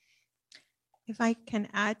help. If I can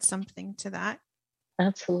add something to that.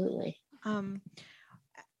 Absolutely.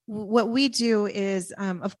 What we do is,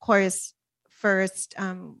 of course, first,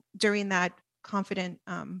 during that Confident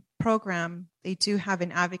program, they do have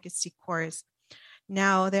an advocacy course.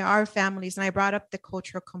 Now, there are families, and I brought up the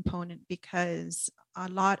cultural component because a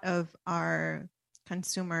lot of our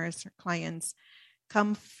consumers or clients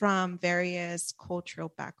come from various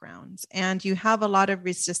cultural backgrounds, and you have a lot of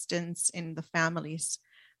resistance in the families,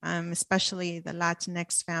 especially the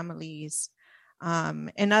Latinx families.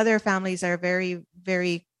 And other families are very,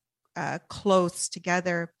 very close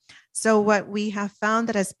together. So what we have found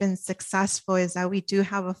that has been successful is that we do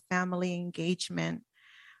have a family engagement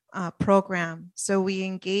program. So we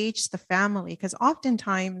engage the family, because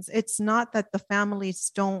oftentimes it's not that the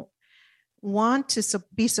families don't want to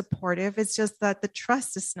be supportive. It's just that the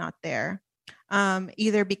trust is not there,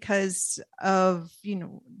 either because of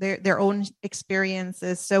their own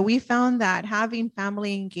experiences. So we found that having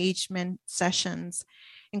family engagement sessions,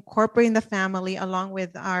 incorporating the family along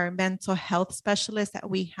with our mental health specialists that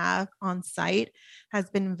we have on site, has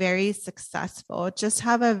been very successful. Just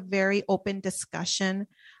have a very open discussion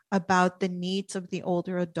about the needs of the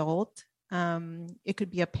older adult. It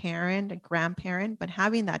could be a parent, a grandparent, but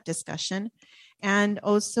having that discussion, and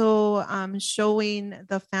also showing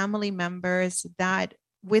the family members that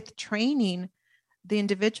with training, the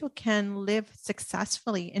individual can live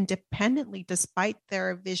successfully, independently, despite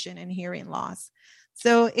their vision and hearing loss.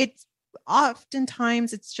 So it's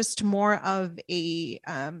oftentimes it's just more of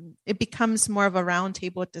it becomes more of a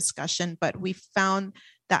roundtable discussion, but we found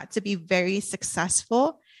that to be very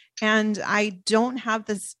successful. And I don't have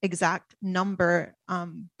this exact number,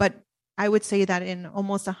 but I would say that in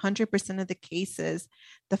almost 100% of the cases,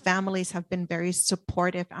 the families have been very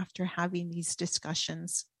supportive after having these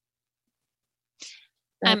discussions.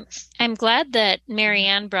 I'm glad that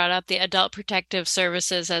Marianne brought up the Adult Protective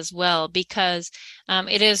Services as well, because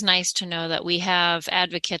it is nice to know that we have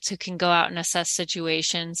advocates who can go out and assess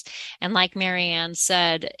situations. And like Marianne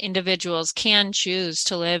said, individuals can choose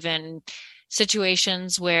to live in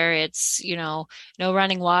situations where it's, no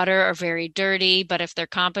running water or very dirty, but if they're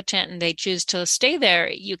competent and they choose to stay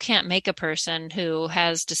there, you can't make a person who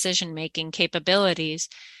has decision-making capabilities.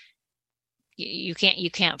 You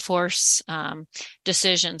can't force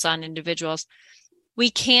decisions on individuals.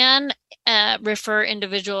 We can refer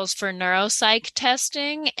individuals for neuropsych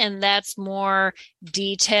testing, and that's more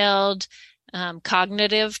detailed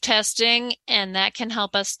cognitive testing, and that can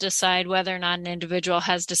help us decide whether or not an individual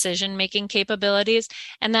has decision-making capabilities.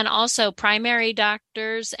 And then also primary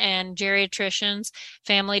doctors and geriatricians,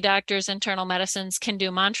 family doctors, internal medicines can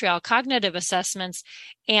do Montreal cognitive assessments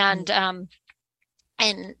and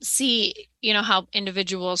see, how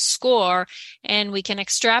individuals score, and we can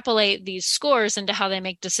extrapolate these scores into how they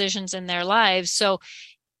make decisions in their lives. So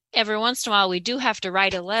every once in a while, we do have to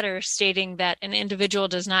write a letter stating that an individual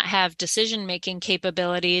does not have decision-making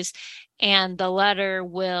capabilities, and the letter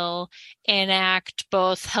will enact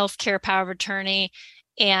both healthcare power of attorney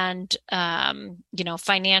and,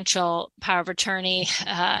 financial power of attorney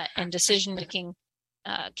and decision-making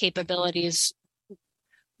capabilities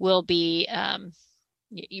will be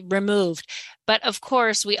removed. But of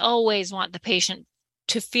course, we always want the patient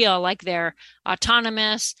to feel like they're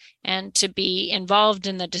autonomous and to be involved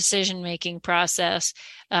in the decision-making process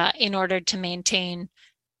in order to maintain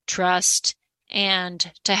trust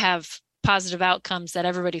and to have positive outcomes that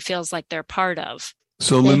everybody feels like they're part of.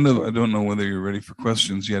 So, Linda, I don't know whether you're ready for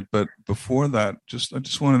questions yet, but before that, I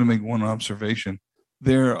just wanted to make one observation.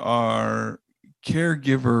 There are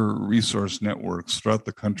caregiver resource networks throughout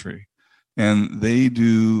the country, and they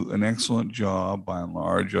do an excellent job, by and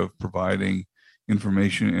large, of providing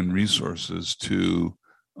information and resources to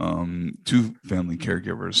family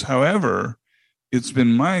caregivers. However, it's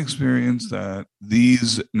been my experience that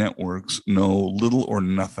these networks know little or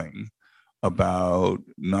nothing about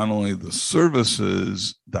not only the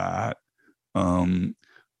services that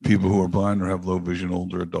people who are blind or have low vision,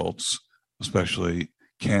 older adults especially,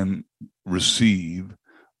 can receive,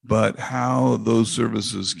 but how those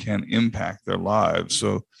services can impact their lives.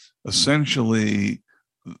 So essentially,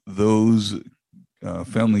 those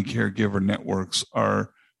family caregiver networks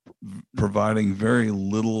are providing very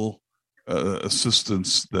little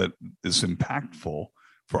assistance that is impactful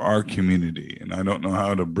for our community. And I don't know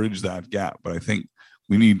how to bridge that gap, but I think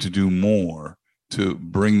we need to do more to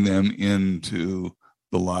bring them into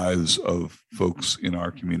the lives of folks in our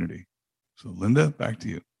community. So Linda, back to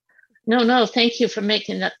you. No, thank you for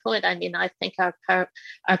making that point. I mean, I think our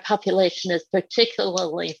population is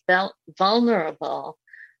particularly vulnerable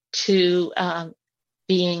to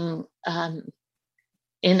being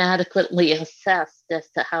inadequately assessed as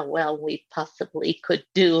to how well we possibly could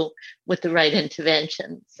do with the right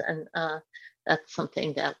interventions. And that's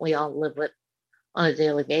something that we all live with on a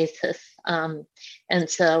daily basis. And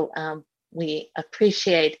so we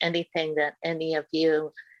appreciate anything that any of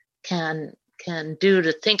you can do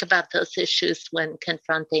to think about those issues when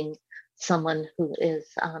confronting someone who is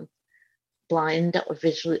blind or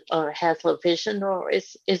visually or has low vision or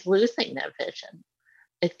is losing their vision.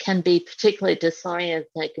 It can be particularly disorienting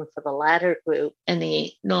for the latter group.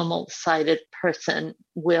 Any normal-sighted person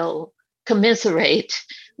will commiserate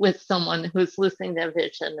with someone who's losing their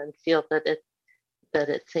vision and feel that it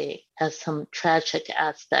has some tragic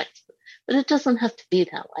aspects. But it doesn't have to be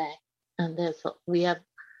that way. And we have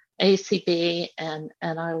ACB and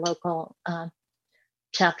our local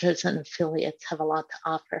chapters and affiliates have a lot to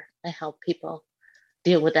offer to help people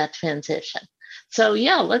deal with that transition. So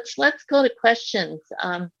yeah, let's go to questions.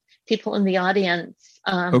 People in the audience.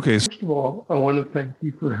 Okay. First of all, I want to thank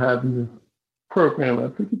you for having this program. I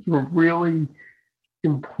think it's a really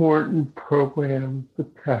important program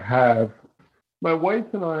to have. My wife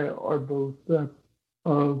and I are both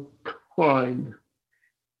blind,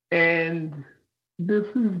 and this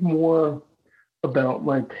is more about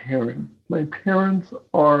my parents. My parents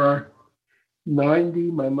are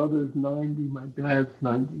 90. My mother's 90. My dad's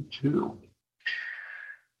 92.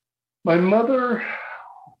 My mother,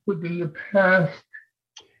 within the past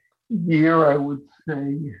year, I would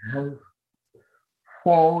say, has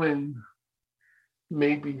fallen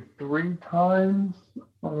maybe 3 times.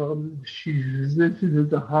 She's visited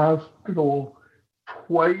the hospital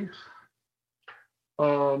twice.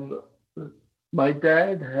 My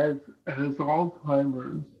dad has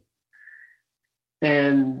Alzheimer's,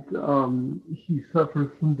 and he suffers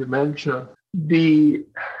from dementia. The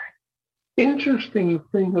interesting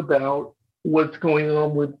thing about what's going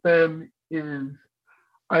on with them is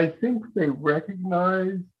I think they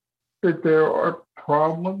recognize that there are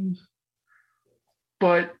problems,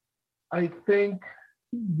 but I think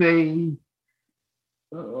they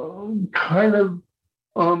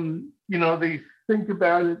they think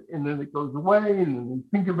about it and then it goes away, and then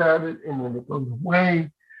they think about it and then it goes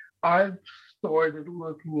away. I've started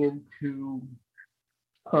looking into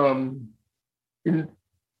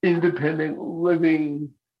independent living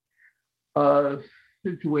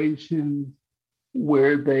situations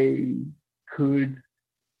where they could,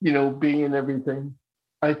 be in everything.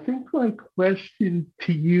 I think my question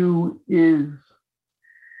to you is,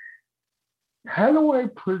 how do I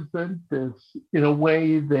present this in a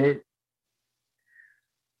way that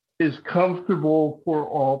is comfortable for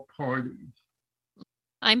all parties?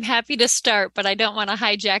 I'm happy to start, but I don't want to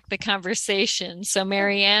hijack the conversation. So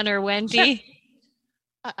Marianne or Wendy?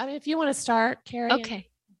 Sure. If you want to start, Carrie.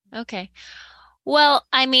 Okay. Well,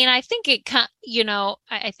 I mean, I think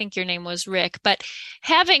I think your name was Rick, but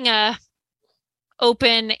having a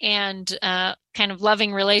open and kind of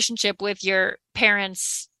loving relationship with your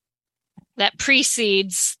parents that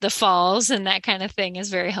precedes the falls and that kind of thing is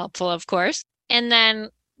very helpful, of course. And then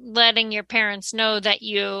letting your parents know that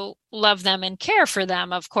you love them and care for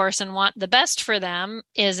them, of course, and want the best for them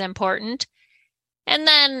is important. And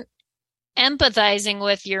then empathizing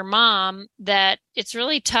with your mom that it's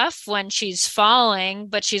really tough when she's falling,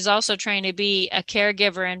 but she's also trying to be a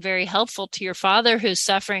caregiver and very helpful to your father who's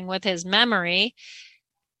suffering with his memory,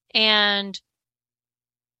 and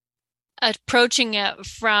approaching it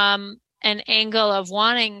from an angle of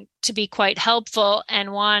wanting to be quite helpful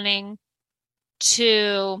and wanting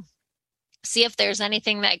to see if there's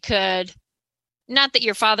anything that could, not that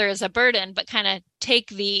your father is a burden, but kind of take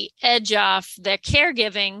the edge off the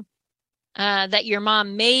caregiving that your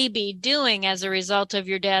mom may be doing as a result of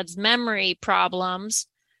your dad's memory problems.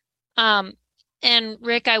 And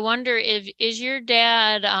Rick, I wonder if is your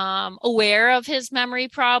dad aware of his memory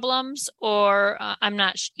problems, or I'm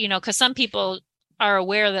not, because some people are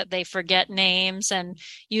aware that they forget names and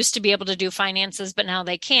used to be able to do finances, but now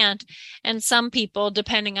they can't. And some people,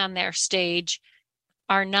 depending on their stage,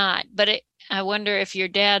 are not. But I wonder if your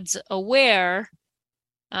dad's aware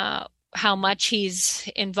how much he's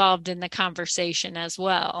involved in the conversation as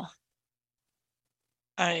well.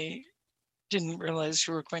 I didn't realize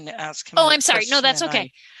you were going to ask him. Oh, I'm sorry. No, that's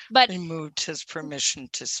okay. But removed his permission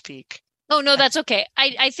to speak. Oh, no, that's okay.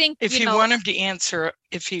 I think if you want him to answer,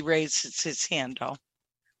 if he raises his hand,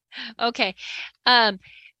 okay.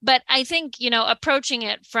 But I think, approaching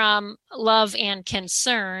it from love and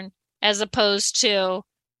concern as opposed to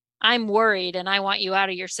I'm worried and I want you out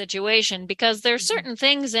of your situation, because there's certain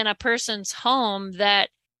things in a person's home that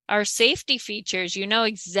are safety features. You know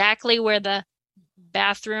exactly where the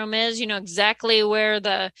bathroom is, exactly where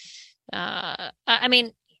the Did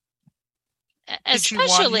you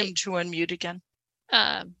want him to unmute again?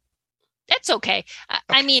 That's okay.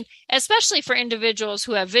 I mean, especially for individuals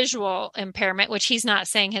who have visual impairment, which he's not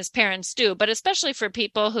saying his parents do, but especially for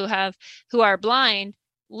people who are blind,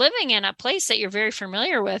 living in a place that you're very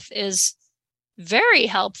familiar with is very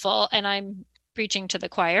helpful. And I'm preaching to the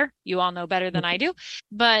choir. You all know better than I do.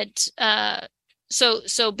 But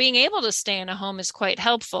so being able to stay in a home is quite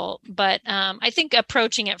helpful. But I think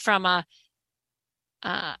approaching it from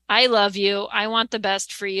I love you. I want the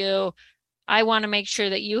best for you. I want to make sure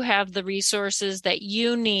that you have the resources that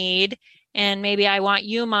you need. And maybe I want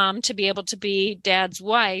you, Mom, to be able to be Dad's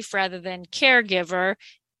wife rather than caregiver,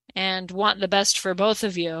 and want the best for both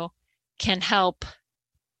of you can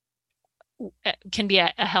be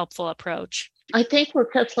a helpful approach. I think we'll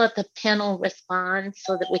just let the panel respond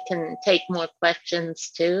so that we can take more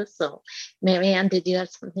questions too. So, Marianne, did you have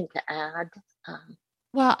something to add?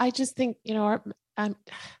 Well, I just think,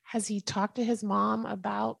 has he talked to his mom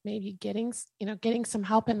about maybe getting some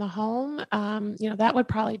help in the home? That would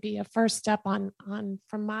probably be a first step on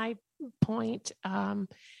from my point.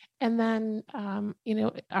 And then,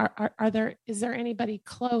 is there anybody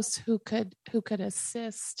close who could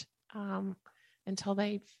assist until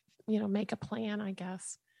they, make a plan, I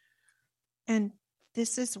guess. And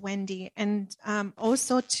this is Wendy. And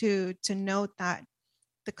also to note that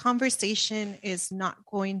the conversation is not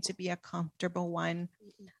going to be a comfortable one.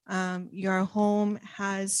 Your home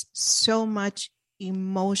has so much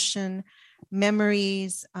emotion,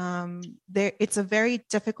 memories. It's a very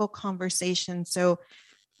difficult conversation. So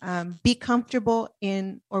be comfortable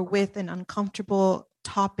in or with an uncomfortable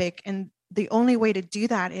topic. And the only way to do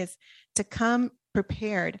that is to come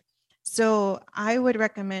prepared. So I would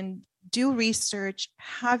recommend do research,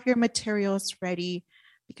 have your materials ready,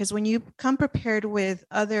 because when you come prepared with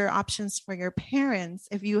other options for your parents,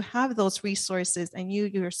 if you have those resources and you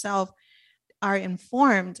yourself are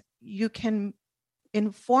informed, you can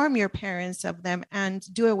inform your parents of them and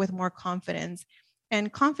do it with more confidence.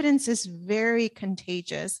 And confidence is very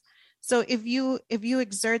contagious. So if you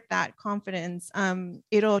exert that confidence,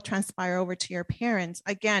 it'll transpire over to your parents.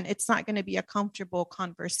 Again, it's not going to be a comfortable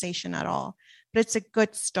conversation at all, but it's a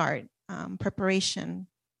good start, preparation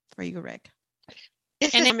for you, Rick.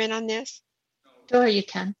 Is there a comment on this? Sure, you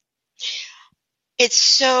can. It's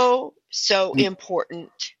so important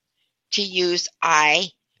to use I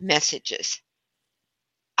messages.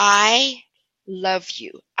 I love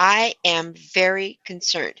you. I am very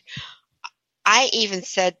concerned. I even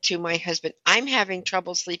said to my husband, I'm having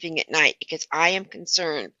trouble sleeping at night because I am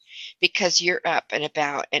concerned because you're up and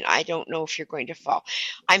about and I don't know if you're going to fall.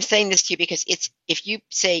 I'm saying this to you because if you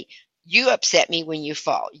say you upset me when you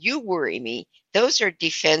fall, you worry me, those are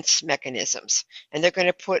defense mechanisms and they're going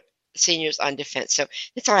to put seniors on defense. So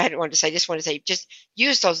that's all I wanted to say. I just want to say, just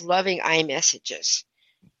use those loving I messages.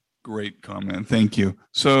 Great comment. Thank you.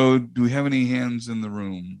 So do we have any hands in the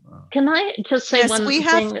room? Can I just say one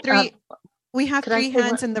thing? We have three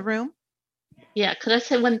hands in the room. Yeah, could I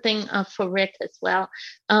say one thing for Rick as well?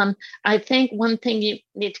 I think one thing you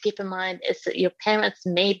need to keep in mind is that your parents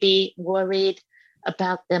may be worried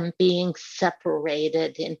about them being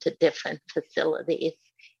separated into different facilities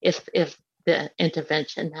if the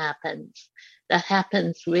intervention happens. That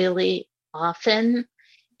happens really often,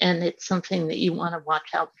 and it's something that you want to watch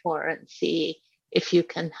out for and see if you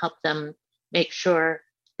can help them make sure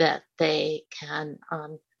that they can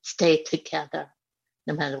stay together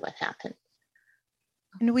no matter what happens.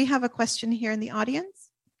 And we have a question here in the audience.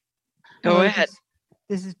 Go Hello, ahead.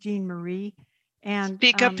 This is Jean Marie. And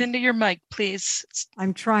Speak up into your mic, please.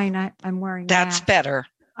 I'm trying. I'm wearing That's masks. better.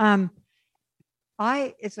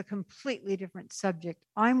 It's a completely different subject.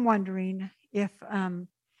 I'm wondering if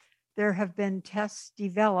there have been tests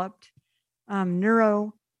developed,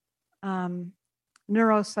 neuropsychological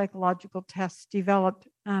tests developed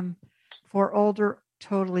for older,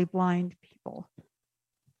 totally blind people.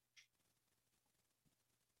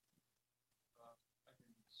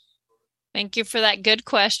 Thank you for that good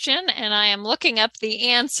question. And I am looking up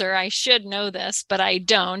the answer. I should know this, but I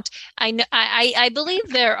don't. I believe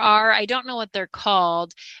there are. I don't know what they're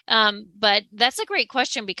called. But that's a great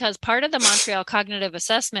question because part of the Montreal Cognitive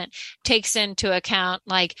Assessment takes into account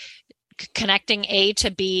like connecting A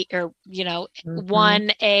to B, or,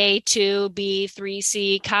 1A, 2B,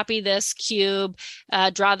 3C, copy this cube,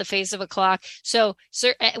 draw the face of a clock. So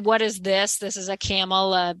what is this? This is a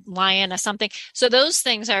camel, a lion, a something. So those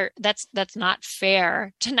things that's not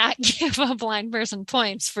fair to not give a blind person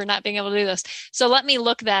points for not being able to do this. So let me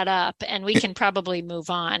look that up and we can probably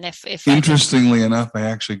move on. If Interestingly enough, I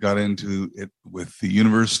actually got into it with the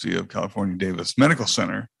University of California, Davis Medical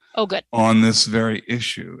Center. Oh, good. On this very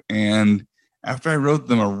issue. And after I wrote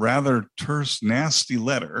them a rather terse, nasty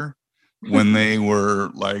letter when they were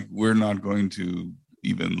like, we're not going to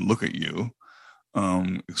even look at you,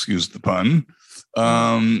 excuse the pun,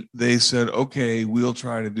 they said, okay, we'll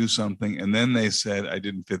try to do something. And then they said I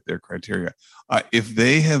didn't fit their criteria. If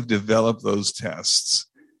they have developed those tests,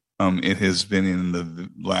 it has been in the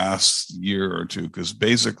last year or two, because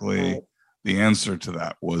basically the answer to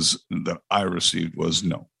that was that I received was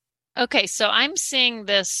no. Okay, so I'm seeing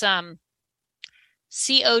this COGEVIS.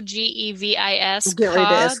 I'm getting ready to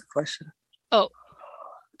ask a question. Oh,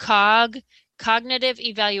 cognitive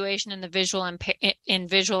evaluation in the visual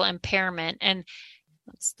impairment. And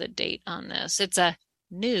what's the date on this? It's a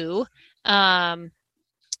new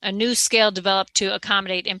scale developed to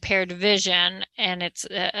accommodate impaired vision, and it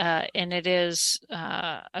is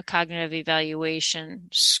a cognitive evaluation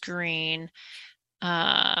screen,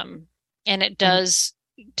 and it does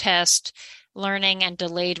test learning and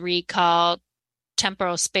delayed recall,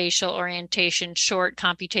 temporospatial orientation, short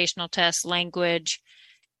computational tests, language,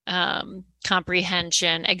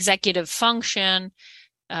 comprehension, executive function,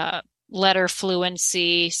 letter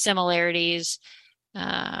fluency, similarities,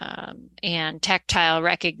 and tactile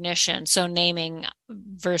recognition. So naming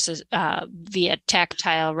versus via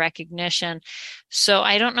tactile recognition. So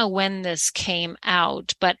I don't know when this came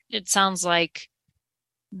out, but it sounds like,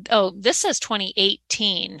 this says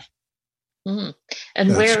 2018. And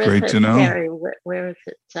that's where great is it, to know. Carrie? Where is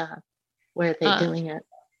it? Where are they doing it?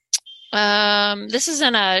 This is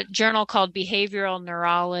in a journal called Behavioral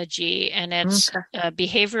Neurology, and it's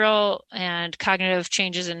behavioral and cognitive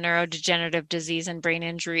changes in neurodegenerative disease and brain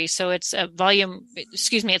injury. So it's a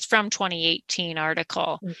it's from 2018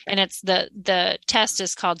 article. And it's the test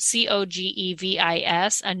is called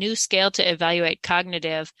COGEVIS, a new scale to evaluate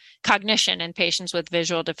cognition in patients with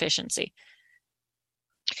visual deficiency.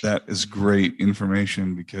 That is great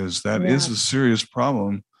information, because that is a serious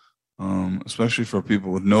problem. Especially for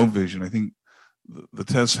people with no vision. I think the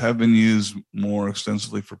tests have been used more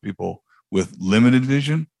extensively for people with limited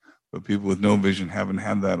vision, but people with no vision haven't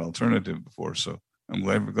had that alternative before. So I'm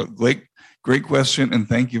glad we got great question, and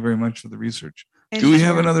thank you very much for the research. Do we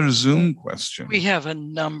have another Zoom question? We have a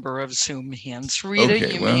number of Zoom hands.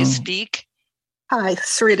 Rita, may speak. Hi,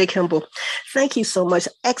 Sarita Kimball. Thank you so much.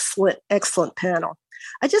 Excellent panel.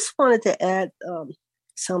 I just wanted to add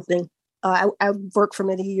something. I worked for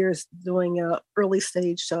many years doing early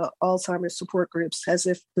stage Alzheimer's support groups as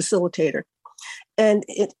a facilitator. And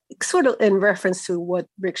it sort of in reference to what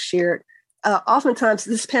Rick shared, oftentimes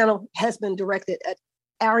this panel has been directed at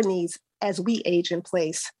our needs as we age in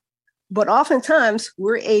place. But oftentimes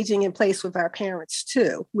we're aging in place with our parents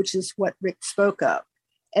too, which is what Rick spoke of.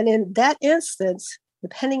 And in that instance,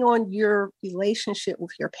 depending on your relationship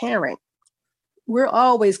with your parent, we're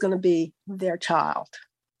always going to be their child.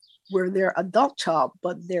 We're their adult child,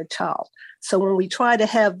 but their child. So when we try to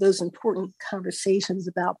have those important conversations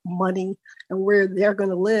about money and where they're going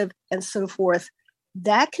to live and so forth,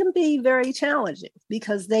 that can be very challenging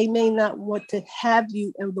because they may not want to have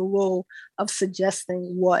you in the role of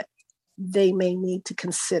suggesting what they may need to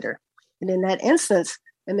consider. And in that instance,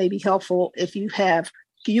 it may be helpful if you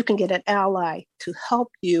can get an ally to help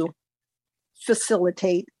you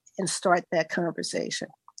facilitate and start that conversation.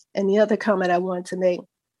 And the other comment I wanted to make,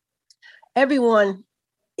 everyone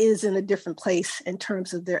is in a different place in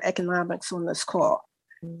terms of their economics on this call.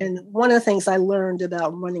 And one of the things I learned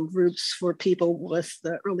about running groups for people with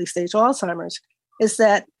the early stage Alzheimer's is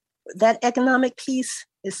that economic piece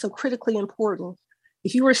is so critically important.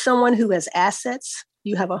 If you are someone who has assets,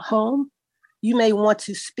 you have a home, you may want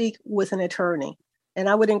to speak with an attorney. And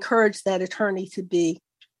I would encourage that attorney to be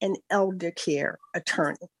an elder care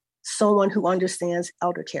attorney, someone who understands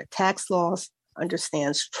elder care tax laws,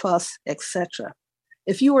 understands trust, etc.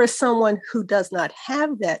 If you are someone who does not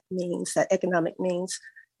have that means, that economic means,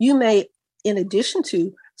 you may, in addition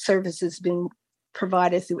to services being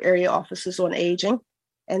provided through area offices on aging,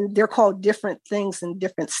 and they're called different things in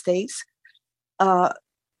different states,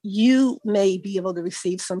 you may be able to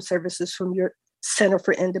receive some services from your Center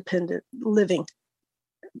for Independent Living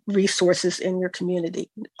resources in your community,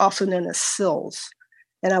 also known as CILs.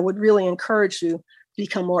 And I would really encourage you to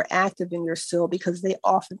become more active in your CIL because they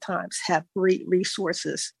oftentimes have great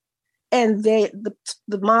resources. And the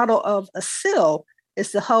model of a CIL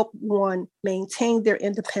is to help one maintain their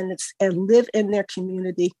independence and live in their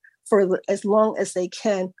community for as long as they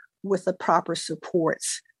can with the proper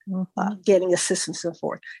supports, getting assistance and so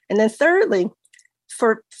forth. And then thirdly,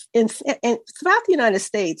 throughout the United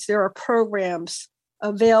States, there are programs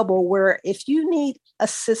available where if you need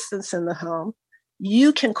assistance in the home,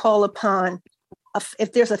 you can call upon,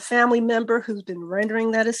 if there's a family member who's been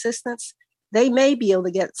rendering that assistance, they may be able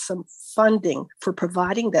to get some funding for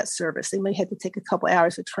providing that service. They may have to take a couple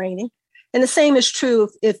hours of training. And the same is true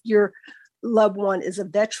if your loved one is a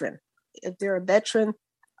veteran. If they're a veteran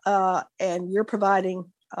and you're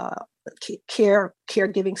providing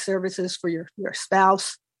caregiving services for your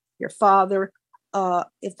spouse, your father,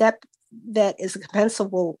 if that is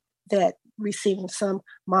compensable, that receiving some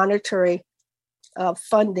monetary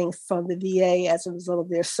funding from the VA as a result of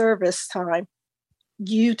their service time,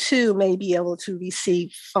 you too may be able to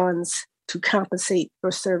receive funds to compensate for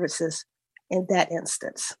services in that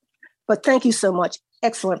instance. But thank you so much.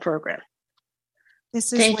 Excellent program.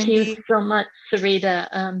 This is Thank Wendy. you so much,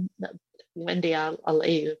 Sarita. Wendy, I'll let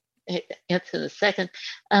you answer in a second.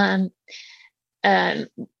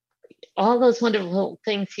 All those wonderful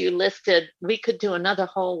things you listed, we could do another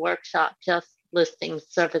whole workshop just listing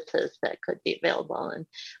services that could be available. And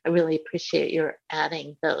I really appreciate your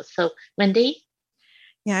adding those. So, Wendy?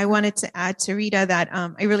 Yeah, I wanted to add to Rita that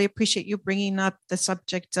I really appreciate you bringing up the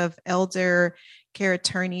subject of elder care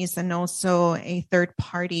attorneys and also a third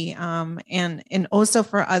party, and also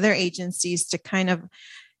for other agencies to kind of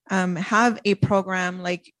have a program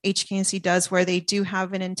like HKNC does, where they do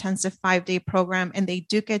have an intensive 5-day program and they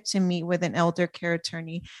do get to meet with an elder care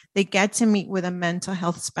attorney. They get to meet with a mental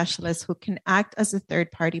health specialist who can act as a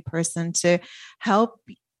third party person to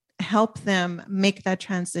help them make that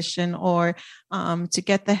transition or to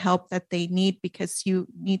get the help that they need, because you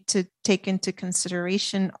need to take into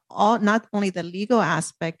consideration not only the legal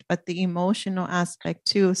aspect, but the emotional aspect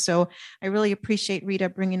too. So I really appreciate Rita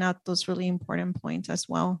bringing out those really important points as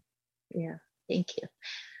well. Yeah, thank you.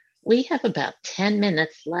 We have about 10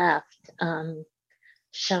 minutes left.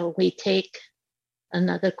 Shall we take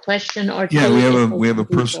another question or two? Yeah, we have a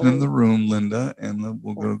person in the room, Linda, and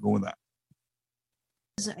we'll go with that.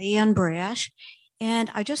 This is Ann Brash,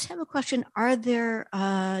 and I just have a question. Are there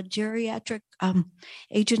geriatric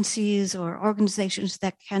agencies or organizations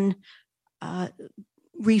that can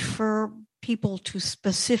refer people to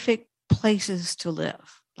specific places to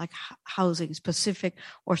live, like housing specific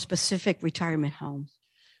retirement homes?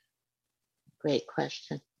 Great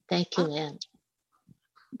question. Thank you, Ann.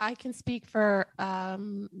 I can speak for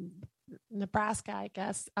Nebraska, I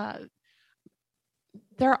guess.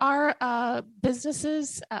 There are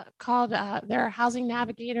businesses called, there are housing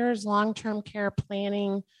navigators, long-term care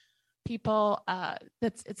planning people.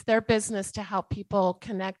 It's their business to help people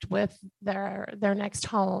connect with their next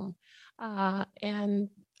home. And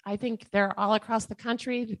I think they're all across the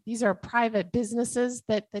country. These are private businesses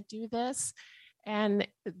that do this. And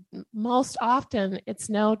most often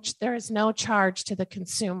there is no charge to the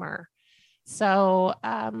consumer. So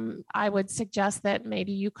I would suggest that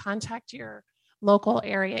maybe you contact your local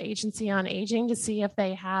area agency on aging to see if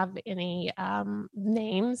they have any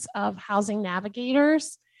names of housing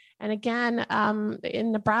navigators. And again,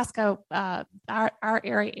 in Nebraska, our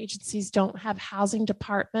area agencies don't have housing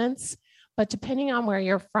departments, but depending on where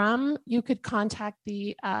you're from, you could contact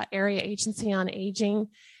the area agency on aging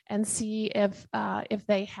and see if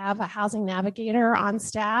they have a housing navigator on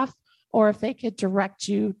staff, or if they could direct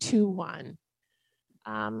you to one.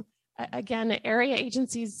 Again, area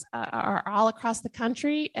agencies are all across the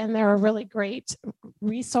country, and they're a really great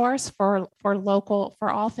resource for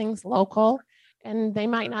all things local. And they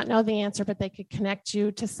might not know the answer, but they could connect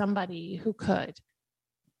you to somebody who could.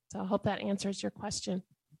 So I hope that answers your question.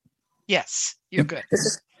 Yes, you're good.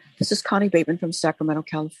 This is Connie Bateman from Sacramento,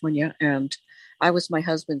 California, and I was my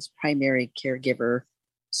husband's primary caregiver.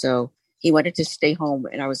 So he wanted to stay home,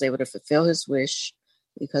 and I was able to fulfill his wish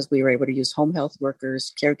because we were able to use home health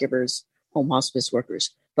workers, caregivers, home hospice workers.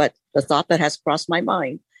 But the thought that has crossed my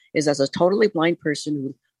mind is, as a totally blind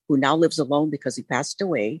person who now lives alone because he passed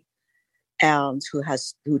away, and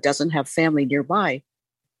who doesn't have family nearby,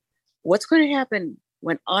 what's going to happen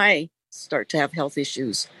when I start to have health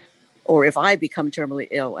issues, or if I become terminally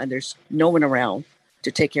ill and there's no one around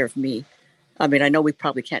to take care of me? I mean, I know we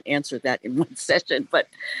probably can't answer that in one session, but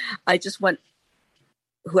I just want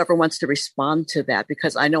whoever wants to respond to that,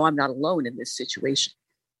 because I know I'm not alone in this situation.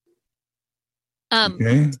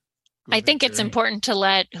 Okay. I think it's important to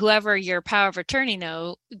let whoever your power of attorney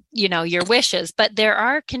know, your wishes, but there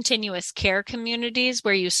are continuous care communities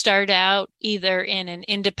where you start out either in an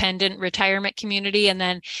independent retirement community, and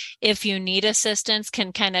then if you need assistance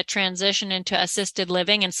can kind of transition into assisted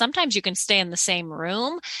living. And sometimes you can stay in the same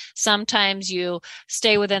room. Sometimes you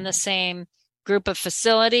stay within the same group of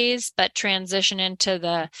facilities, but transition into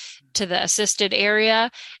the assisted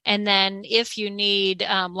area. And then if you need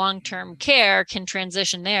long-term care, can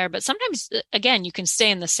transition there. But sometimes, again, you can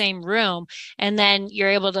stay in the same room, and then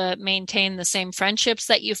you're able to maintain the same friendships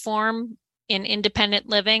that you form in independent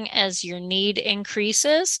living as your need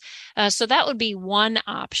increases. So that would be one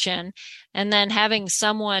option. And then having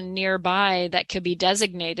someone nearby that could be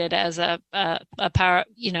designated as a power,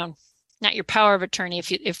 not your power of attorney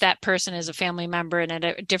if that person is a family member and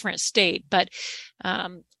at a different state, but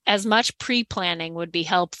as much pre-planning would be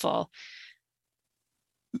helpful.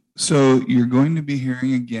 So you're going to be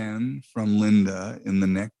hearing again from Linda in the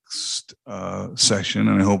next session,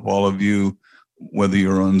 and I hope all of you, whether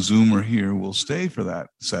you're on Zoom or here, will stay for that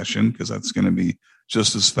session, because that's going to be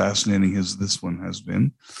just as fascinating as this one has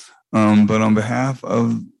been. But on behalf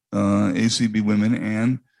of ACB Women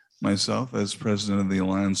and myself as president of the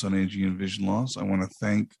Alliance on Aging and Vision Loss, I want to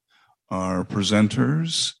thank our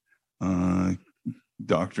presenters,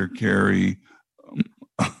 Dr. Carrie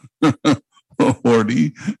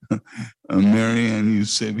Horty, Marianne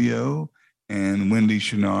Eusebio, and Wendy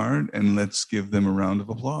Chenard, and let's give them a round of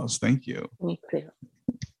applause. Thank you.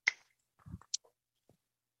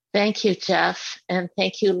 Thank you, Jeff, and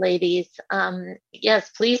thank you, ladies. Yes,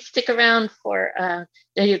 please stick around for,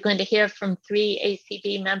 you're going to hear from 3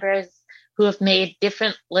 ACB members who have made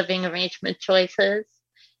different living arrangement choices,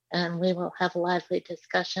 and we will have a lively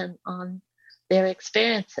discussion on their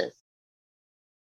experiences.